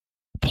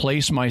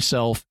place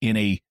myself in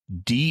a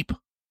deep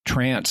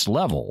trance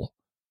level,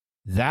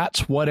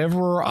 that's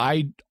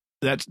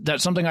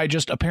something I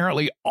just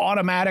apparently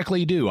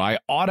automatically do. I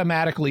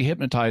automatically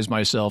hypnotize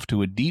myself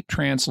to a deep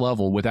trance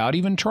level without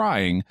even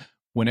trying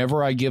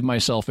whenever I give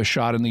myself a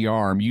shot in the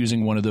arm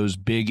using one of those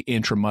big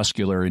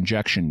intramuscular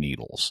injection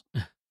needles.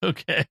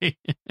 Okay.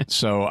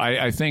 So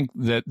I think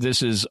that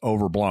this is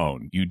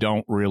overblown. You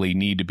don't really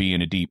need to be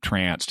in a deep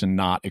trance to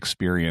not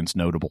experience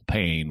notable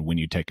pain when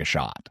you take a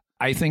shot.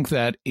 I think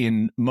that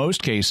in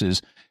most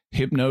cases,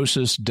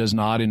 hypnosis does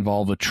not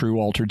involve a true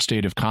altered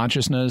state of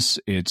consciousness.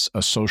 It's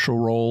a social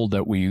role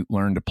that we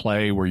learn to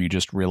play where you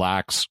just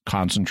relax,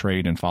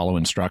 concentrate, and follow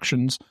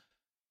instructions.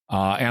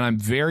 And I'm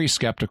very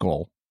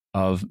skeptical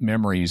of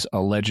memories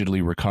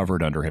allegedly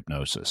recovered under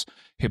hypnosis.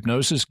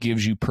 Hypnosis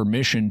gives you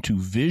permission to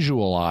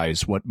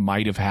visualize what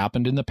might have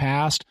happened in the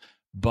past,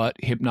 but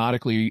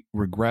hypnotically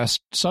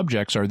regressed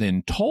subjects are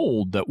then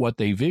told that what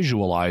they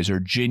visualize are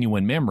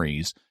genuine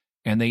memories,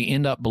 and they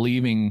end up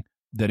believing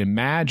that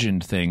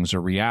imagined things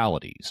are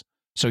realities.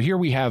 So here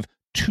we have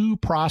two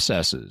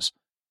processes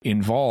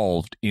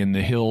involved in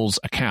the Hills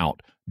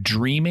account: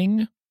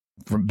 dreaming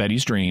from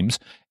Betty's dreams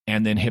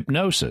and then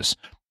hypnosis.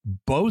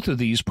 Both of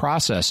these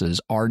processes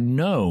are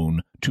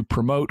known to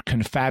promote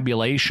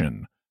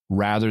confabulation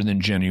rather than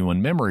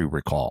genuine memory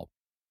recall.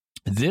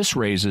 This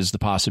raises the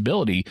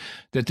possibility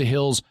that the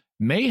Hills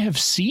may have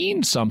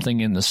seen something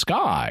in the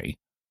sky,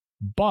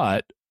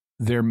 but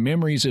their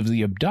memories of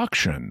the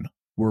abduction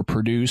were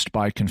produced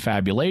by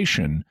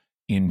confabulation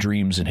in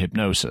dreams and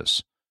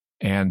hypnosis.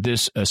 And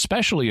this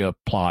especially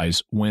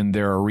applies when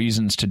there are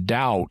reasons to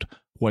doubt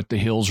what the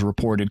Hills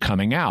reported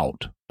coming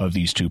out of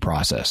these two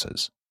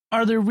processes.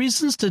 Are there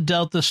reasons to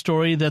doubt the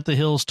story that the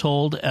Hills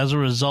told as a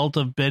result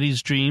of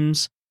Betty's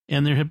dreams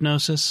and their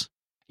hypnosis?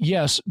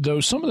 Yes,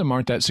 though some of them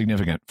aren't that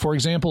significant. For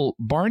example,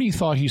 Barney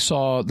thought he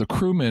saw the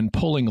crewmen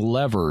pulling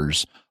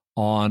levers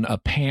on a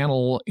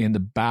panel in the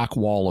back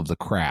wall of the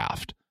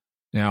craft.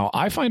 Now,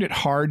 I find it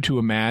hard to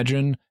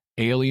imagine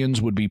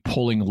aliens would be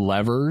pulling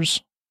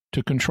levers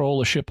to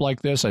control a ship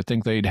like this. I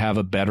think they'd have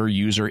a better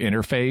user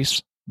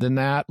interface than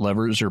that.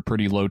 Levers are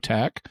pretty low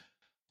tech.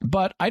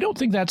 But I don't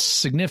think that's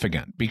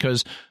significant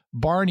because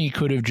Barney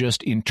could have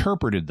just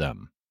interpreted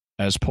them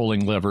as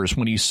pulling levers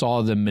when he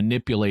saw them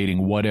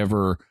manipulating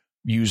whatever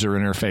user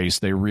interface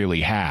they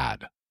really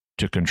had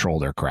to control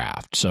their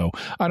craft. So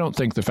I don't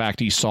think the fact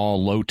he saw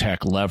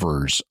low-tech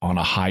levers on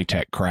a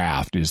high-tech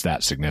craft is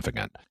that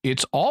significant.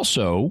 It's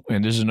also,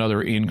 and this is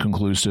another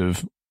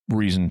inconclusive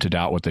reason to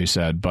doubt what they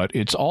said, but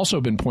it's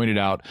also been pointed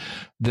out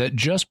that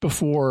just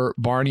before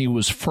Barney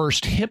was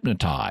first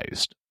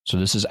hypnotized, so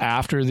this is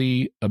after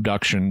the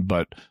abduction,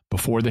 but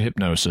before the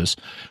hypnosis,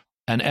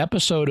 an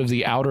episode of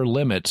The Outer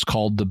Limits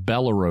called The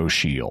Bellero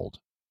Shield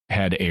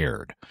had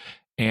aired.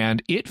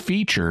 And it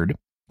featured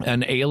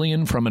an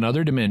alien from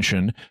another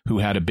dimension who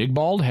had a big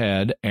bald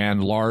head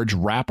and large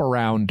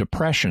wraparound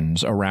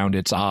depressions around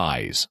its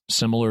eyes,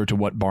 similar to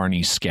what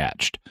Barney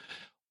sketched.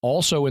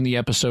 Also in the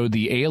episode,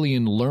 the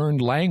alien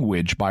learned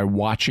language by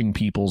watching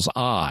people's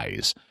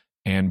eyes,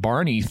 and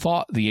Barney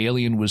thought the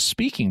alien was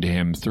speaking to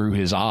him through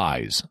his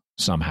eyes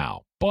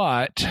somehow.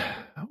 But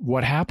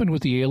what happened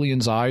with the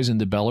alien's eyes in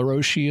the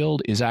Bellero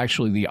Shield is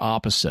actually the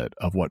opposite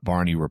of what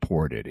Barney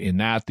reported, in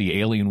that the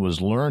alien was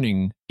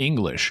learning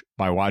English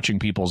by watching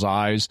people's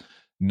eyes,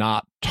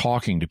 not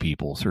talking to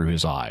people through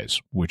his eyes,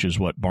 which is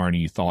what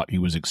Barney thought he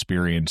was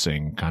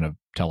experiencing kind of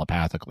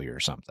telepathically or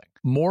something.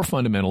 More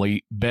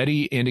fundamentally,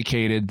 Betty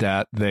indicated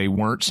that they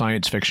weren't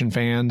science fiction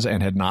fans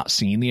and had not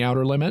seen The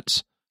Outer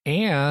Limits,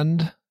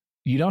 and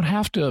you don't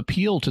have to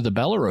appeal to the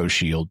Bellero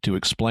Shield to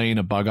explain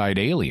a bug-eyed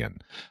alien.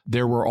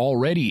 There were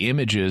already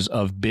images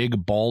of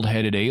big,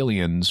 bald-headed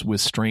aliens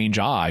with strange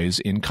eyes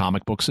in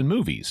comic books and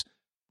movies.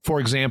 For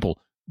example,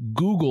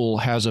 Google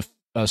has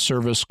a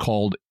service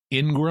called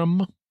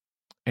Ingram,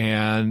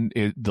 and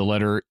the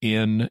letter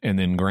in and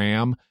then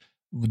gram,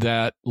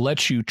 that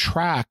lets you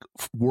track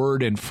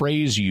word and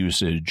phrase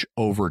usage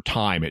over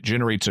time. It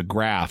generates a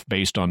graph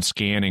based on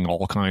scanning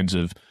all kinds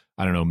of,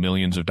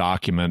 millions of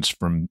documents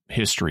from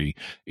history.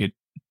 It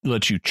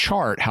lets you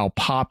chart how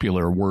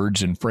popular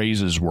words and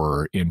phrases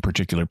were in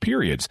particular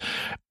periods.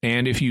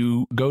 And if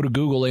you go to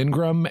Google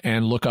Ingram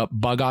and look up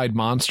bug-eyed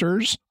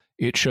monsters,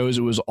 it shows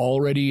it was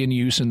already in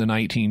use in the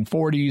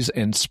 1940s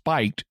and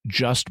spiked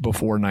just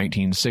before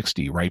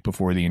 1960, right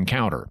before the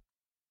encounter.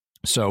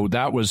 So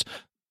that was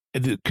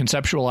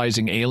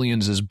conceptualizing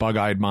aliens as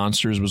bug-eyed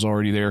monsters was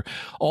already there.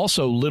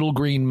 Also, little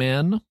green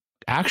men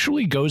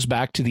actually goes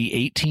back to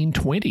the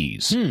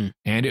 1820s,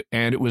 and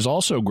it was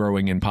also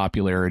growing in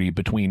popularity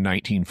between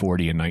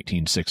 1940 and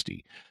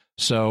 1960.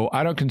 So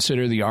I don't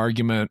consider the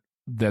argument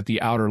that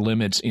The Outer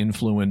Limits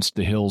influenced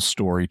the Hills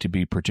story to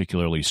be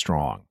particularly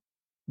strong.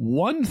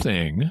 One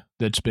thing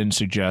that's been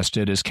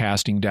suggested as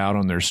casting doubt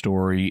on their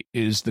story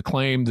is the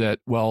claim that,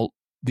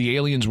 the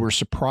aliens were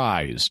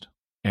surprised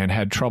and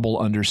had trouble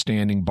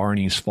understanding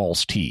Barney's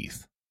false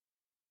teeth.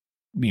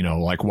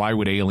 Why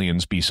would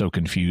aliens be so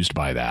confused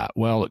by that?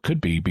 Well, it could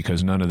be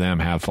because none of them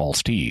have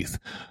false teeth.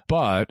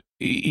 But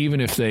even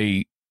if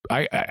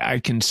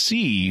I can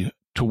see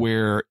to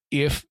where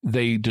if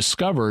they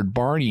discovered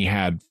Barney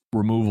had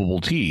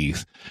removable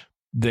teeth,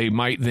 they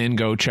might then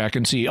go check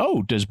and see,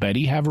 does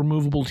Betty have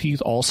removable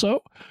teeth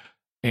also?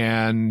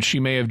 And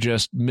she may have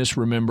just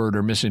misremembered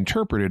or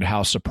misinterpreted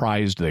how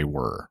surprised they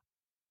were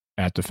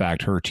at the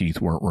fact her teeth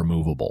weren't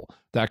removable.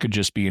 That could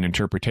just be an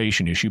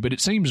interpretation issue, but it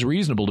seems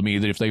reasonable to me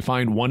that if they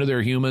find one of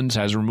their humans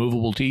has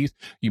removable teeth,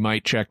 you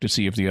might check to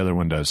see if the other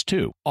one does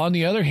too. On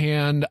the other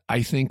hand,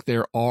 I think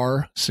there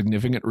are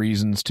significant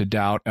reasons to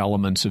doubt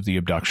elements of the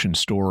abduction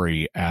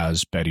story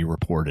as Betty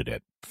reported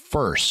it.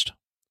 First,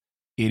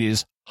 it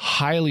is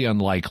highly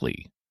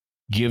unlikely,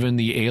 given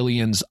the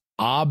aliens'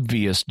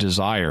 obvious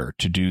desire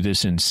to do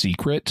this in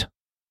secret,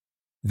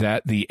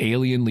 that the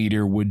alien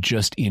leader would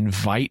just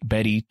invite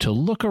Betty to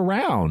look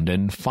around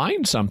and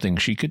find something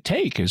she could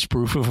take as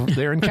proof of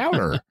their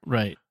encounter.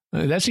 Right.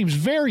 That seems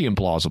very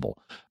implausible.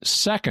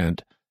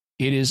 Second,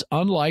 it is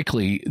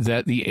unlikely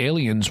that the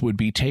aliens would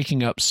be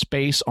taking up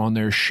space on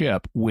their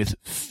ship with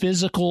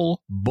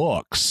physical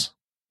books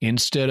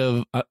instead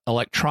of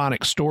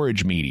electronic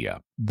storage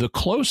media. The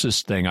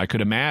closest thing I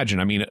could imagine,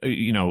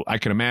 I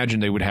could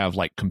imagine they would have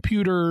like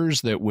computers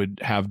that would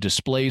have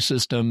display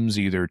systems,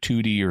 either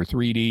 2D or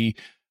 3D,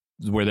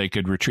 where they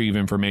could retrieve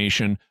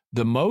information.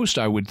 The most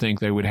I would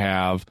think they would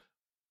have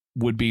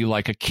would be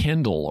like a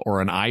Kindle or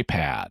an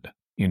iPad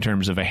in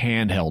terms of a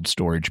handheld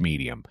storage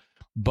medium.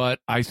 But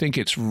I think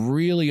it's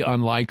really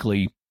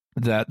unlikely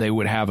that they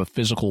would have a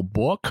physical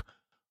book,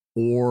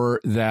 or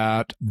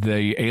that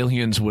the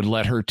aliens would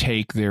let her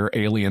take their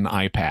alien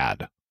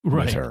iPad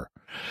with her.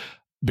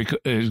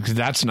 Because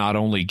that's not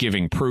only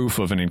giving proof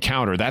of an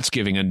encounter, that's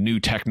giving a new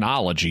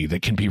technology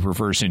that can be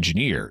reverse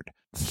engineered.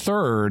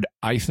 Third,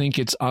 I think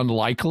it's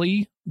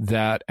unlikely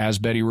that, as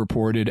Betty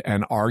reported,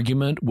 an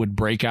argument would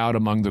break out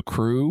among the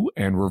crew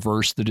and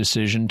reverse the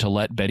decision to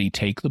let Betty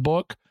take the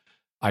book.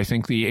 I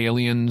think the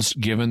aliens,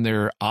 given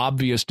their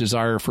obvious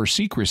desire for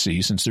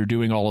secrecy, since they're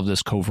doing all of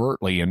this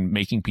covertly and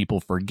making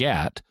people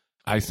forget,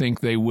 I think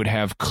they would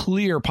have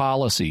clear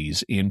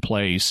policies in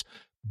place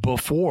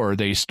before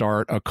they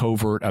start a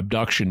covert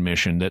abduction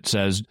mission that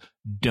says,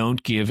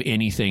 don't give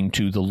anything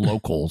to the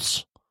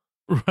locals.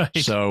 Right.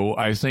 So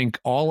I think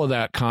all of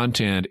that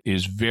content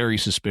is very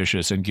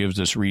suspicious and gives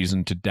us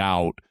reason to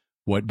doubt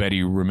what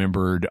Betty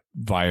remembered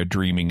via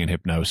dreaming and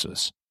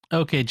hypnosis.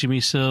 Okay, Jimmy.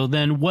 So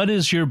then what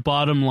is your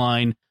bottom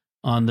line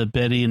on the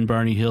Betty and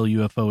Barney Hill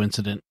UFO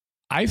incident?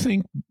 I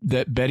think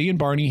that Betty and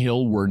Barney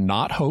Hill were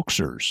not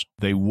hoaxers.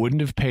 They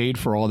wouldn't have paid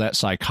for all that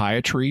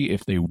psychiatry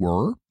if they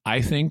were.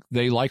 I think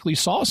they likely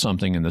saw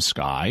something in the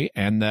sky,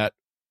 and that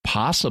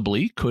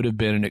possibly could have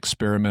been an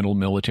experimental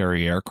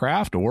military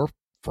aircraft, or,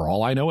 for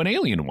all I know, an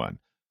alien one.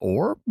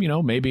 Or,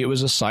 maybe it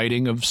was a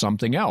sighting of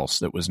something else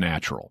that was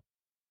natural.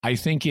 I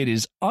think it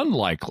is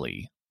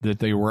unlikely that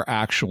they were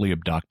actually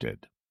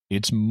abducted.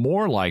 It's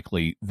more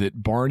likely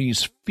that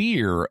Barney's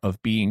fear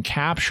of being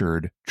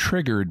captured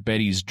triggered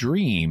Betty's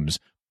dreams,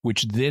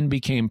 which then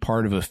became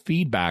part of a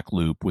feedback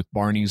loop with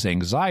Barney's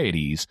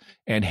anxieties,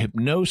 and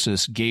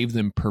hypnosis gave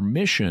them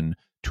permission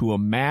to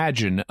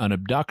imagine an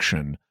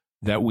abduction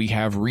that we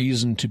have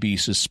reason to be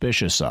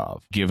suspicious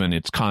of, given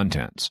its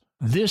contents.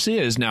 That's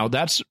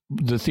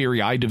the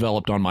theory I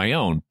developed on my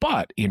own,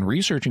 but in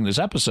researching this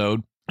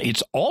episode,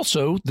 it's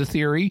also the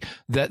theory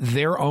that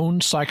their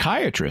own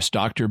psychiatrist,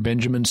 Dr.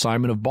 Benjamin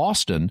Simon of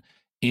Boston,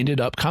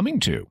 ended up coming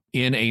to.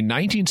 In a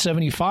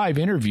 1975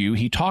 interview,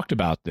 he talked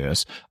about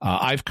this.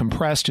 I've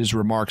compressed his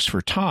remarks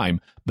for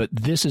time, but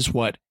this is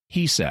what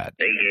he said.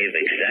 They gave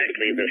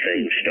exactly the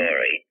same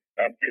story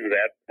up to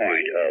that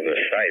point of the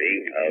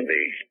sighting of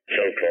the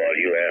so-called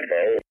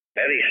UFO.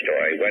 Betty's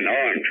story went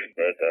on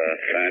with a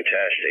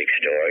fantastic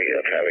story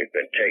of having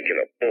been taken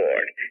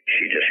aboard.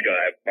 She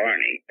described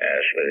Barney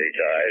as with his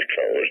eyes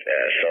closed,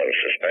 as sort of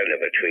suspended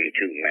between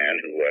two men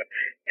who were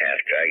half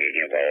dragging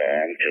him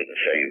along to the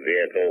same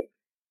vehicle.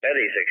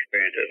 Betty's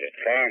experiences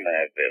were far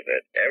more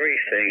vivid.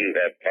 Everything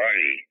that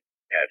Barney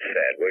had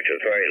said, which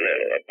was very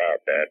little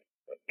about that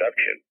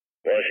abduction,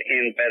 was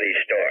in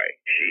Betty's story.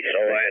 She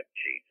saw it,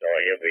 she saw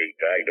him being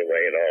dragged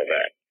away and all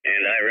that.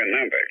 And I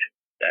remembered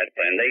that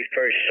when they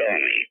first saw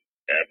me,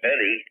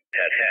 Betty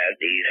had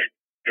these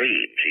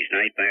dreams, these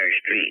nightmarish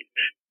dreams.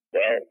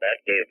 Well,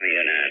 that gave me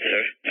an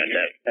answer at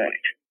that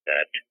point,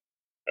 that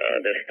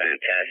this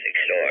fantastic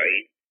story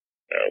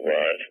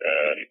was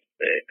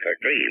her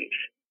dreams.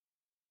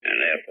 And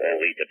therefore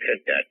we could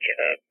fit that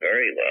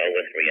very well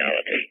with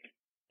reality.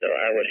 So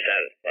I was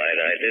satisfied.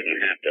 I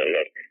didn't have to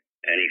look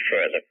any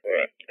further for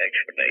an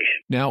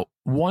explanation. Now,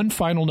 one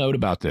final note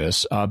about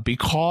this,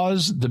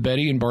 because the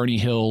Betty and Barney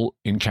Hill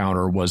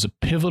encounter was a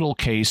pivotal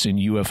case in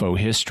UFO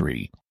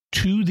history,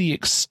 to the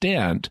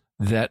extent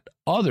that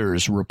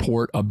others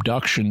report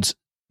abductions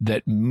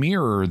that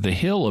mirror the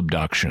Hill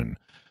abduction,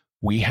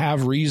 we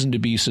have reason to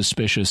be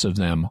suspicious of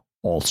them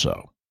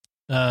also.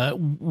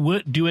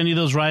 Do any of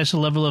those rise to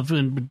the level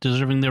of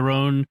deserving their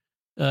own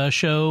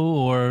show,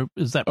 or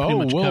is that pretty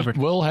much covered?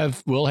 We'll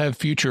have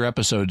future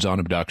episodes on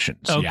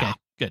abductions. Okay,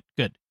 yeah.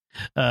 Good.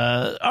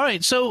 All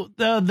right, so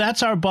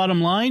that's our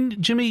bottom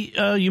line. Jimmy,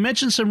 you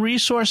mentioned some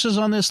resources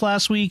on this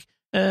last week,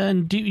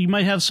 and you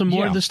might have some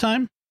more this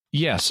time?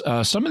 Yes,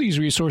 some of these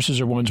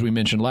resources are ones we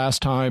mentioned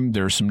last time.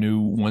 There are some new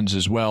ones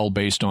as well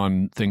based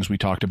on things we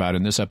talked about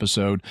in this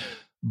episode.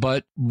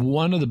 But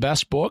one of the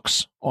best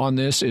books on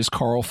this is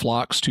Carl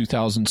Flock's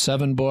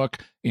 2007 book,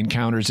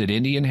 Encounters at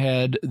Indian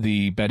Head,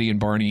 the Betty and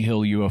Barney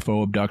Hill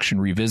UFO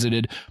Abduction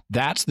Revisited.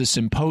 That's the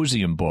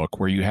symposium book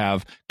where you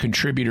have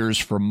contributors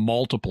from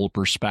multiple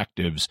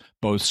perspectives,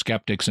 both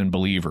skeptics and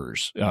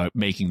believers,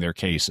 making their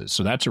cases.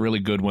 So that's a really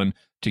good one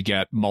to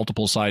get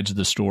multiple sides of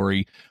the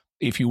story.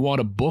 If you want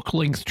a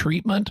book-length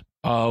treatment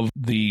of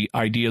the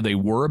idea they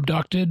were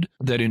abducted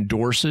that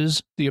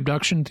endorses the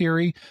abduction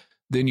theory,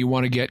 then you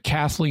want to get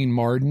Kathleen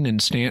Marden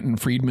and Stanton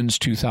Friedman's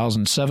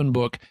 2007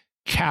 book,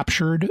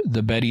 Captured,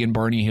 the Betty and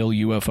Barney Hill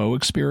UFO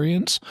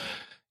Experience.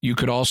 You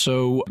could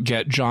also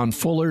get John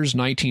Fuller's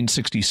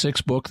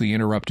 1966 book, The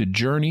Interrupted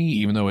Journey,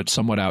 even though it's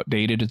somewhat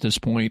outdated at this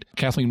point.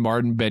 Kathleen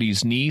Marden,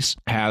 Betty's niece,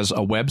 has a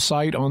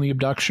website on the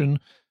abduction.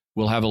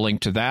 We'll have a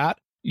link to that.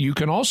 You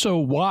can also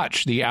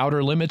watch the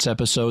Outer Limits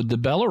episode, The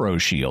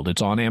Bellerose Shield.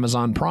 It's on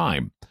Amazon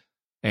Prime.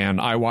 And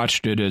I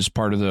watched it as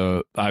part of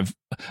the...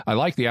 I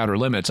like The Outer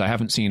Limits. I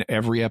haven't seen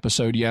every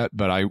episode yet,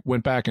 but I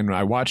went back and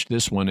I watched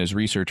this one as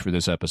research for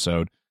this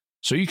episode.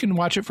 So you can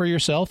watch it for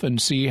yourself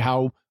and see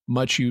how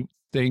much you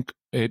think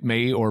it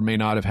may or may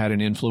not have had an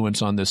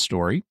influence on this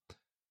story.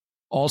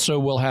 Also,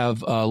 we'll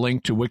have a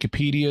link to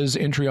Wikipedia's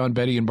entry on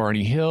Betty and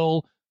Barney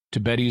Hill,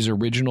 to Betty's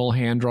original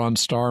hand-drawn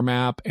star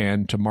map,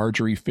 and to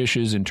Marjorie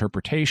Fish's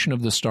interpretation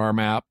of the star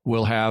map.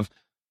 We'll have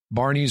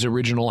Barney's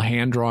original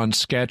hand-drawn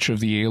sketch of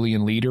the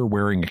alien leader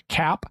wearing a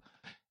cap,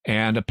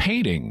 and a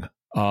painting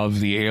of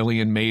the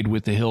alien made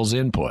with the Hill's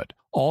input.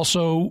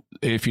 Also,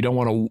 if you don't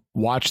want to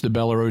watch the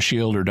Bellerose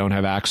Shield or don't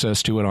have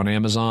access to it on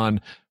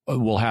Amazon,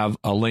 we'll have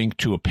a link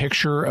to a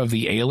picture of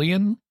the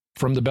alien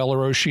from the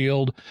Bellerose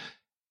Shield.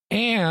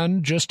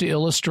 And just to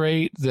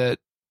illustrate that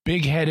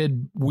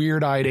big-headed,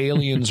 weird-eyed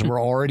aliens were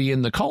already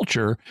in the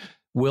culture,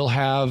 we'll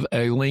have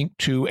a link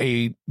to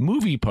a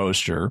movie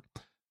poster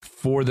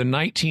for the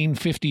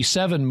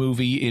 1957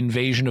 movie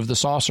Invasion of the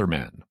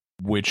Saucermen,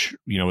 which,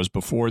 was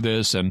before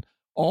this and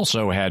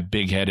also had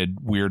big-headed,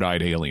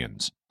 weird-eyed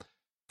aliens.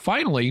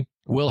 Finally,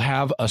 we'll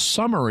have a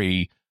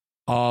summary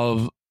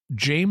of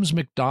James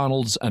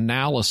McDonald's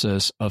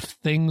analysis of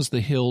things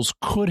the Hills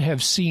could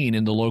have seen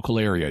in the local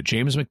area.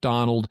 James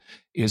McDonald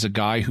is a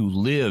guy who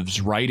lives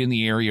right in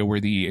the area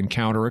where the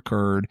encounter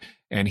occurred,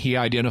 and he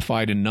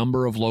identified a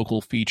number of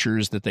local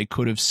features that they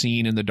could have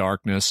seen in the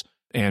darkness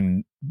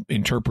and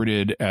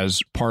interpreted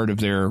as part of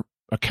their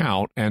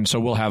account. And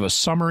so we'll have a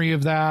summary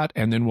of that,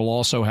 and then we'll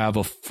also have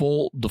the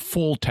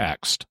full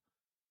text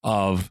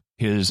of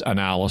his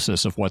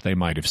analysis of what they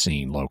might have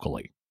seen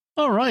locally.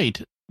 All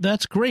right.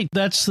 That's great.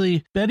 That's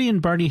the Betty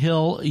and Barney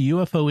Hill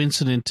UFO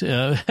incident,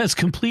 as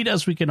complete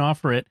as we can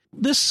offer it.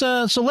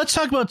 So let's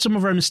talk about some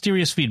of our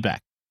mysterious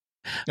feedback.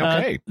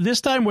 Okay. This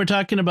time we're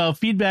talking about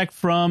feedback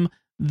from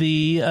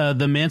the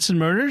Manson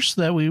murders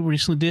that we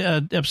recently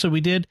did, episode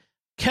we did.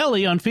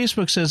 Kelly on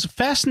Facebook says,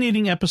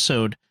 fascinating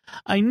episode.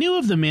 I knew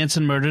of the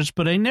Manson murders,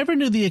 but I never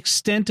knew the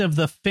extent of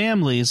the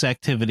family's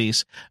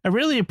activities. I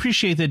really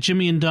appreciate that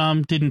Jimmy and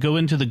Dom didn't go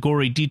into the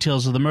gory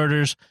details of the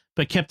murders,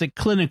 but kept it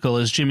clinical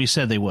as Jimmy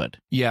said they would.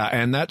 Yeah,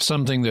 and that's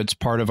something that's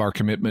part of our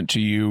commitment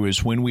to you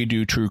is when we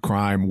do true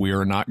crime, we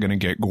are not going to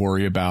get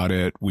gory about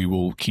it. We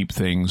will keep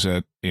things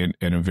in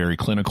a very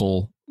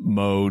clinical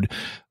mode,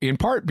 in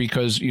part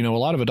because, a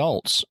lot of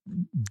adults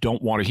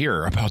don't want to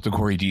hear about the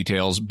gory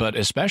details, but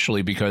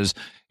especially because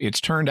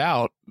it's turned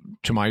out,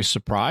 to my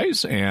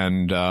surprise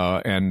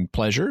and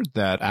pleasure,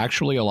 that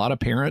actually a lot of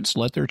parents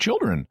let their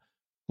children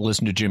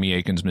listen to Jimmy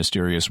Akin's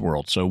Mysterious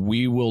World. So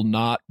we will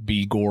not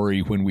be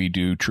gory when we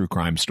do true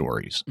crime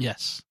stories.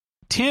 Yes.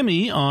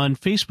 Tammy on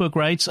Facebook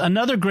writes,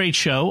 another great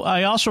show.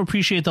 I also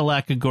appreciate the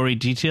lack of gory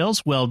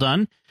details. Well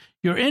done.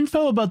 Your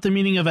info about the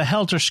meaning of a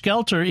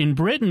helter-skelter in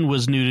Britain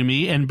was new to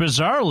me, and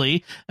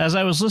bizarrely, as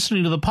I was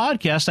listening to the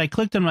podcast, I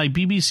clicked on my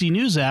BBC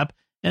News app,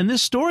 and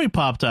this story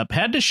popped up.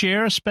 Had to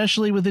share,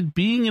 especially with it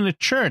being in a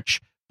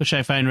church, which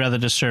I find rather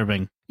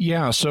disturbing.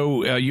 Yeah,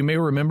 so you may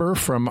remember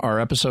from our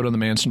episode on the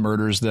Manson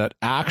murders that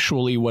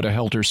actually what a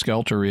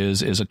helter-skelter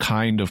is a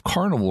kind of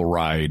carnival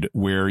ride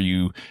where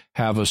you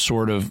have a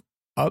sort of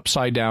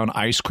upside-down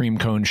ice cream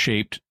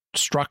cone-shaped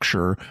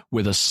structure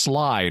with a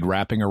slide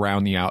wrapping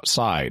around the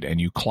outside,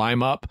 and you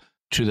climb up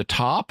to the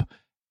top,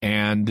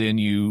 and then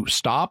you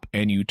stop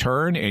and you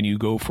turn and you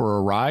go for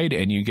a ride,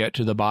 and you get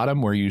to the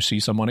bottom where you see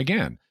someone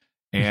again.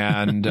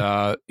 And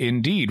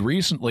indeed,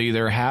 recently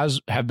there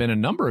have been a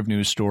number of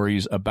news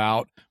stories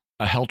about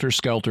a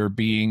helter-skelter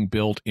being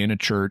built in a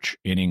church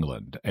in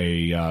England,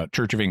 a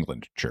Church of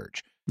England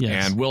church.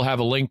 Yes. And we'll have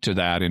a link to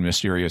that in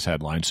Mysterious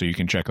Headlines, so you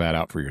can check that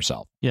out for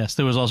yourself. Yes,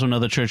 there was also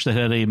another church that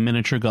had a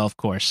miniature golf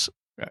course.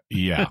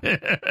 Yeah.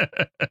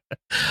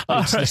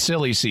 It's the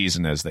silly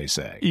season, as they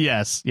say.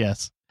 Yes,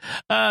 yes.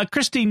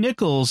 Christy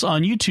Nichols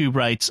on YouTube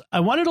writes,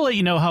 I wanted to let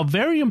you know how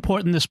very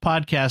important this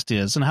podcast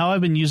is and how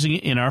I've been using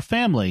it in our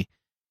family.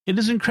 It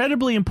is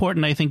incredibly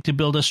important, I think, to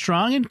build a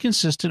strong and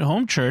consistent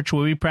home church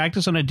where we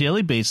practice on a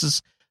daily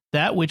basis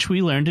that which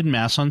we learned in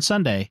Mass on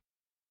Sunday.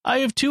 I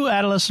have 2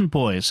 adolescent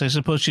boys. I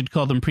suppose you'd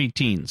call them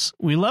preteens.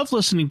 We love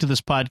listening to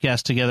this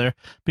podcast together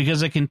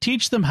because I can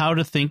teach them how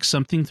to think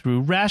something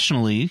through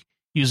rationally,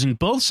 using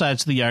both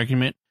sides of the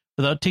argument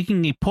without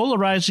taking a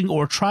polarizing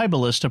or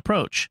tribalist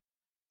approach.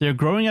 They're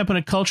growing up in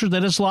a culture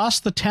that has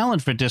lost the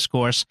talent for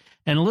discourse,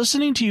 and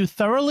listening to you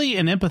thoroughly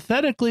and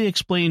empathetically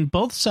explain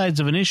both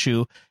sides of an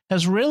issue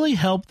has really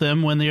helped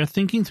them when they are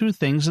thinking through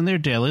things in their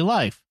daily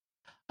life.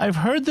 I've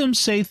heard them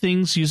say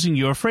things using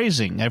your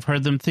phrasing. I've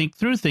heard them think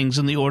through things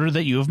in the order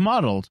that you have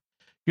modeled.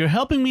 You're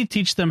helping me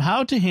teach them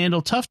how to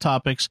handle tough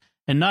topics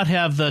and not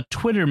have the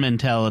Twitter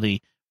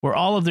mentality, where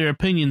all of their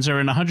opinions are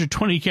in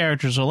 120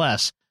 characters or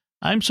less.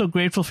 I'm so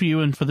grateful for you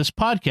and for this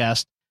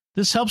podcast.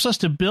 This helps us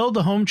to build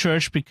the home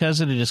church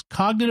because it is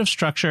cognitive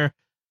structure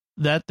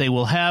that they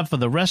will have for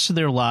the rest of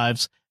their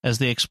lives as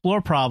they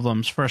explore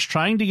problems, first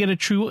trying to get a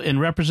true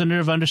and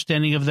representative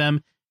understanding of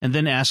them, and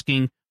then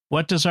asking,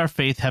 what does our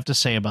faith have to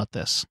say about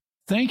this?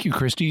 Thank you,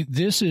 Christy.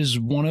 This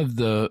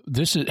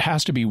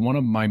has to be one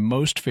of my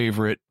most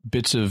favorite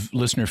bits of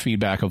listener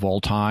feedback of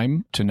all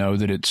time, to know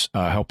that it's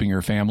helping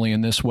your family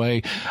in this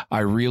way. I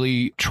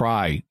really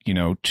try,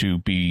 to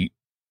be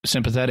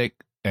sympathetic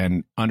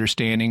and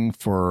understanding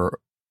for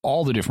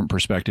all the different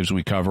perspectives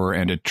we cover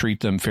and to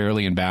treat them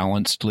fairly and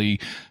balancedly,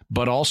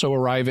 but also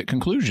arrive at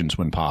conclusions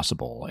when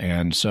possible.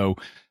 And so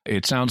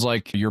it sounds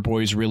like your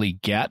boys really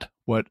get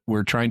what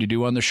we're trying to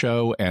do on the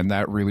show, and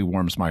that really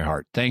warms my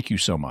heart. Thank you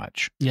so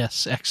much.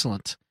 Yes,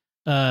 excellent.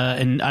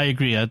 And I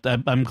agree.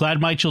 I'm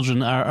glad my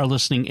children are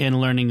listening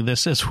and learning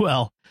this as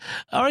well.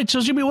 All right,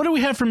 so Jimmy, what do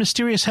we have for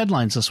mysterious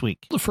headlines this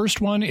week? The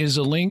first one is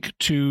a link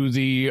to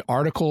the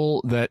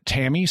article that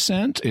Tammy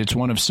sent. It's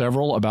one of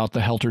several about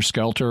the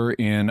helter-skelter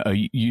in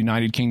a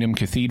United Kingdom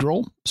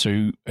cathedral.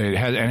 So it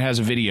has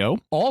a video.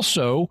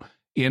 Also,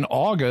 in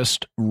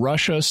August,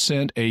 Russia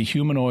sent a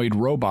humanoid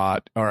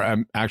robot,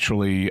 or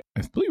actually,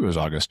 I believe it was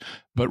August,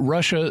 but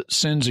Russia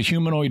sends a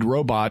humanoid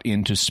robot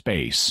into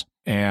space.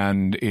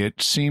 And it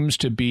seems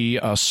to be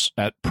us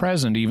at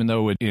present, even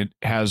though it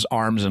has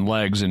arms and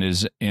legs and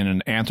is in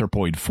an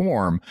anthropoid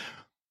form,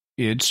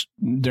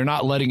 they're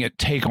not letting it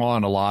take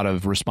on a lot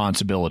of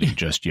responsibility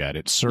just yet.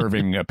 It's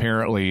serving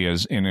apparently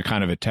as in a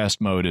kind of a test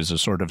mode as a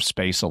sort of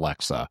space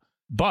Alexa.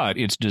 But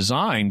it's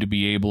designed to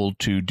be able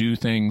to do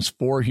things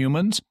for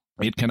humans.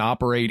 It can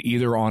operate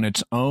either on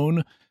its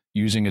own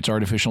using its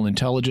artificial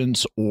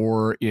intelligence,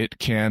 or it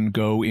can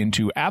go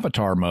into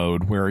avatar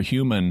mode where a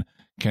human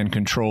can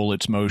control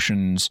its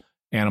motions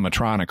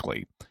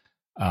animatronically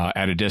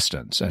at a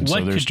distance. And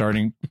so they're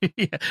starting...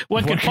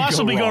 What could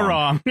possibly go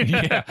wrong?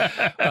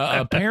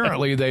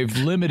 Apparently, they've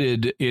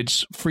limited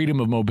its freedom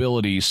of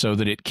mobility so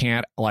that it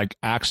can't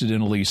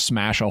accidentally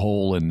smash a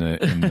hole in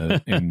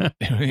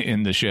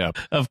the ship.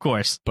 Of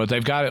course. But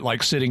they've got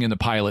it sitting in the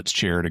pilot's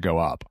chair to go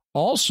up.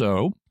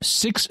 Also,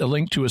 a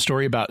link to a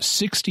story about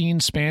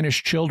 16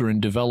 Spanish children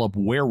develop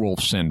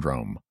werewolf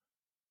syndrome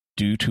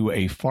due to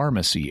a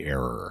pharmacy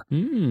error.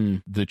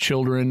 The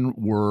children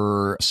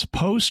were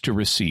supposed to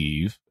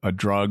receive a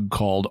drug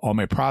called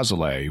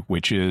omeprazole,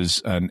 which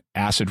is an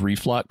acid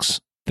reflux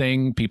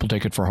thing. People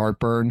take it for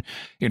heartburn.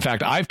 In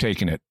fact, I've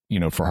taken it,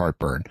 for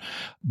heartburn.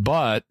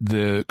 But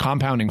the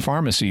compounding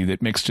pharmacy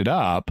that mixed it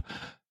up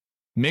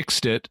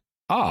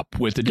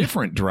with a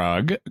different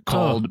drug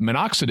called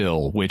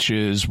minoxidil, which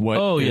is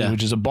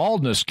which is a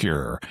baldness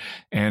cure.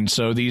 And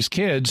so these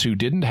kids who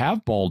didn't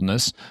have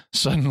baldness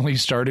suddenly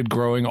started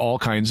growing all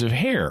kinds of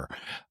hair.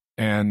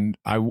 And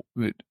I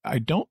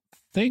don't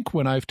think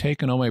when I've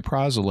taken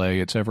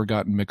omeprazole it's ever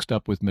gotten mixed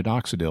up with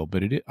minoxidil,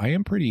 but I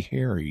am pretty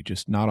hairy,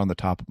 just not on the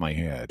top of my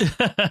head.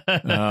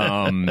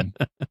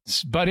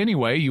 But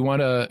anyway,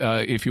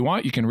 if you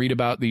want, you can read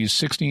about these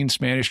 16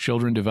 Spanish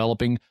children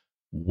developing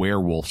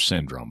werewolf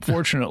syndrome.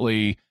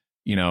 Fortunately,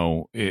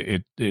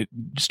 it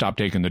stopped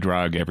taking the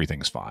drug.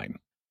 Everything's fine.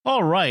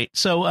 All right.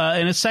 So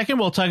in a second,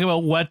 we'll talk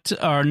about what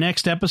our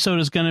next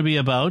episode is going to be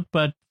about.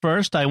 But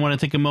first, I want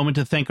to take a moment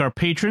to thank our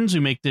patrons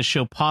who make this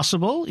show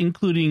possible,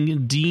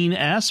 including Dean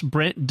S.,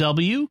 Brent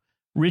W.,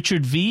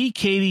 Richard V.,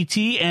 Katie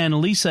T., and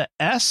Lisa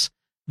S.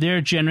 Their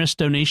generous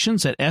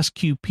donations at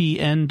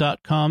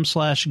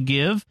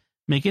sqpn.com/give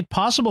make it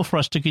possible for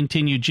us to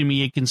continue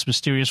Jimmy Akin's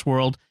Mysterious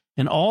World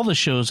and all the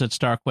shows at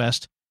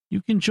StarQuest.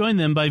 You can join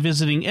them by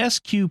visiting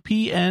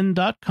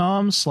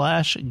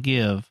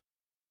sqpn.com/give.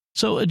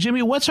 So,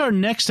 Jimmy, what's our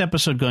next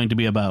episode going to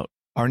be about?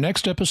 Our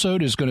next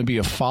episode is going to be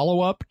a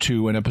follow-up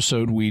to an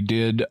episode we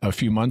did a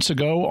few months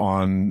ago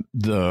on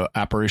the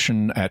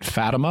apparition at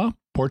Fatima,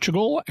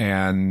 Portugal.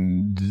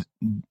 And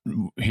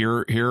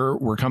here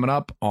we're coming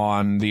up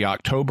on the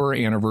October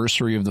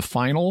anniversary of the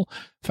final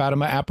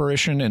Fatima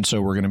apparition. And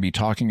so we're going to be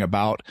talking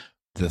about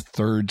the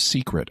third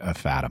secret of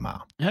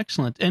Fatima.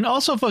 Excellent. And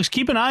also, folks,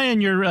 keep an eye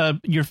on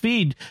your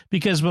feed,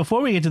 because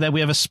before we get to that, we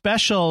have a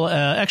special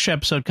extra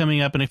episode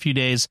coming up in a few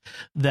days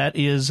that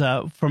is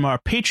from our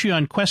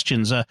Patreon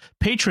questions.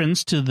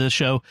 Patrons to the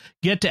show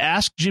get to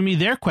ask Jimmy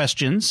their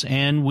questions,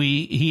 and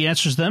he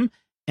answers them,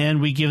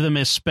 and we give them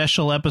a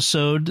special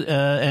episode.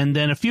 And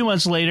then a few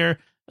months later,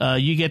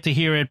 you get to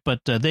hear it, but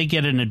they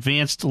get an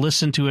advanced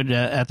listen to it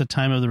at the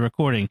time of the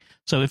recording.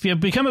 So if you're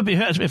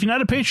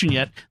not a patron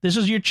yet, this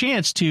is your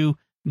chance to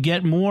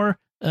get more,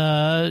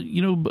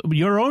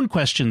 your own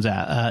questions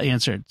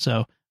answered.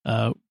 So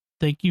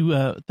thank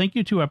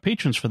you to our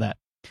patrons for that.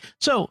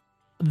 So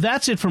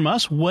that's it from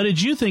us. What did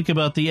you think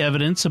about the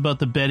evidence about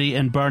the Betty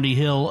and Barney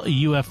Hill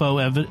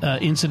UFO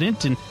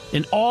incident and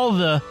all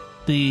the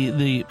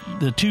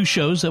two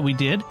shows that we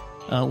did?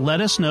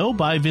 Let us know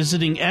by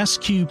visiting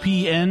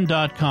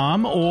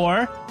sqpn.com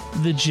or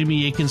the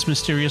Jimmy Akin's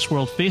Mysterious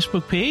World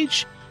Facebook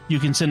page. You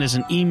can send us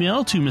an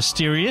email to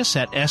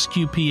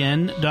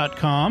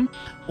mysterious@sqpn.com,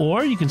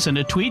 or you can send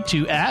a tweet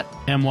to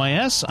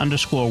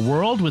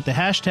 @MYS_world with the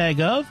hashtag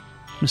of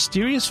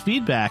mysterious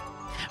feedback.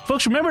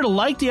 Folks, remember to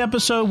like the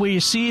episode where you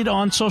see it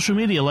on social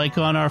media, like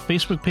on our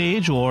Facebook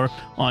page or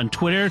on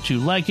Twitter, to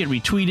like it,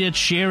 retweet it,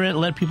 share it,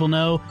 let people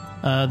know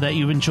that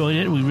you've enjoyed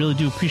it. We really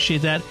do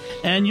appreciate that.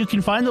 And you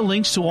can find the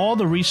links to all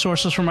the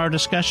resources from our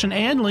discussion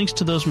and links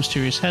to those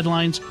mysterious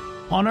headlines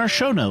on our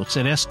show notes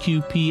at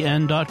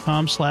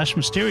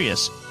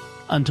sqpn.com/mysterious.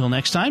 Until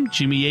next time,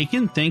 Jimmy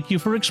Akin, thank you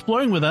for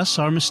exploring with us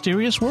our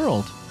mysterious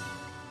world.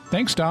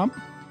 Thanks, Dom.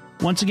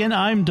 Once again,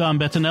 I'm Dom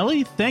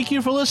Bettinelli. Thank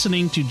you for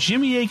listening to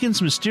Jimmy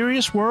Akin's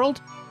Mysterious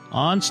World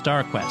on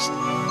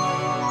StarQuest.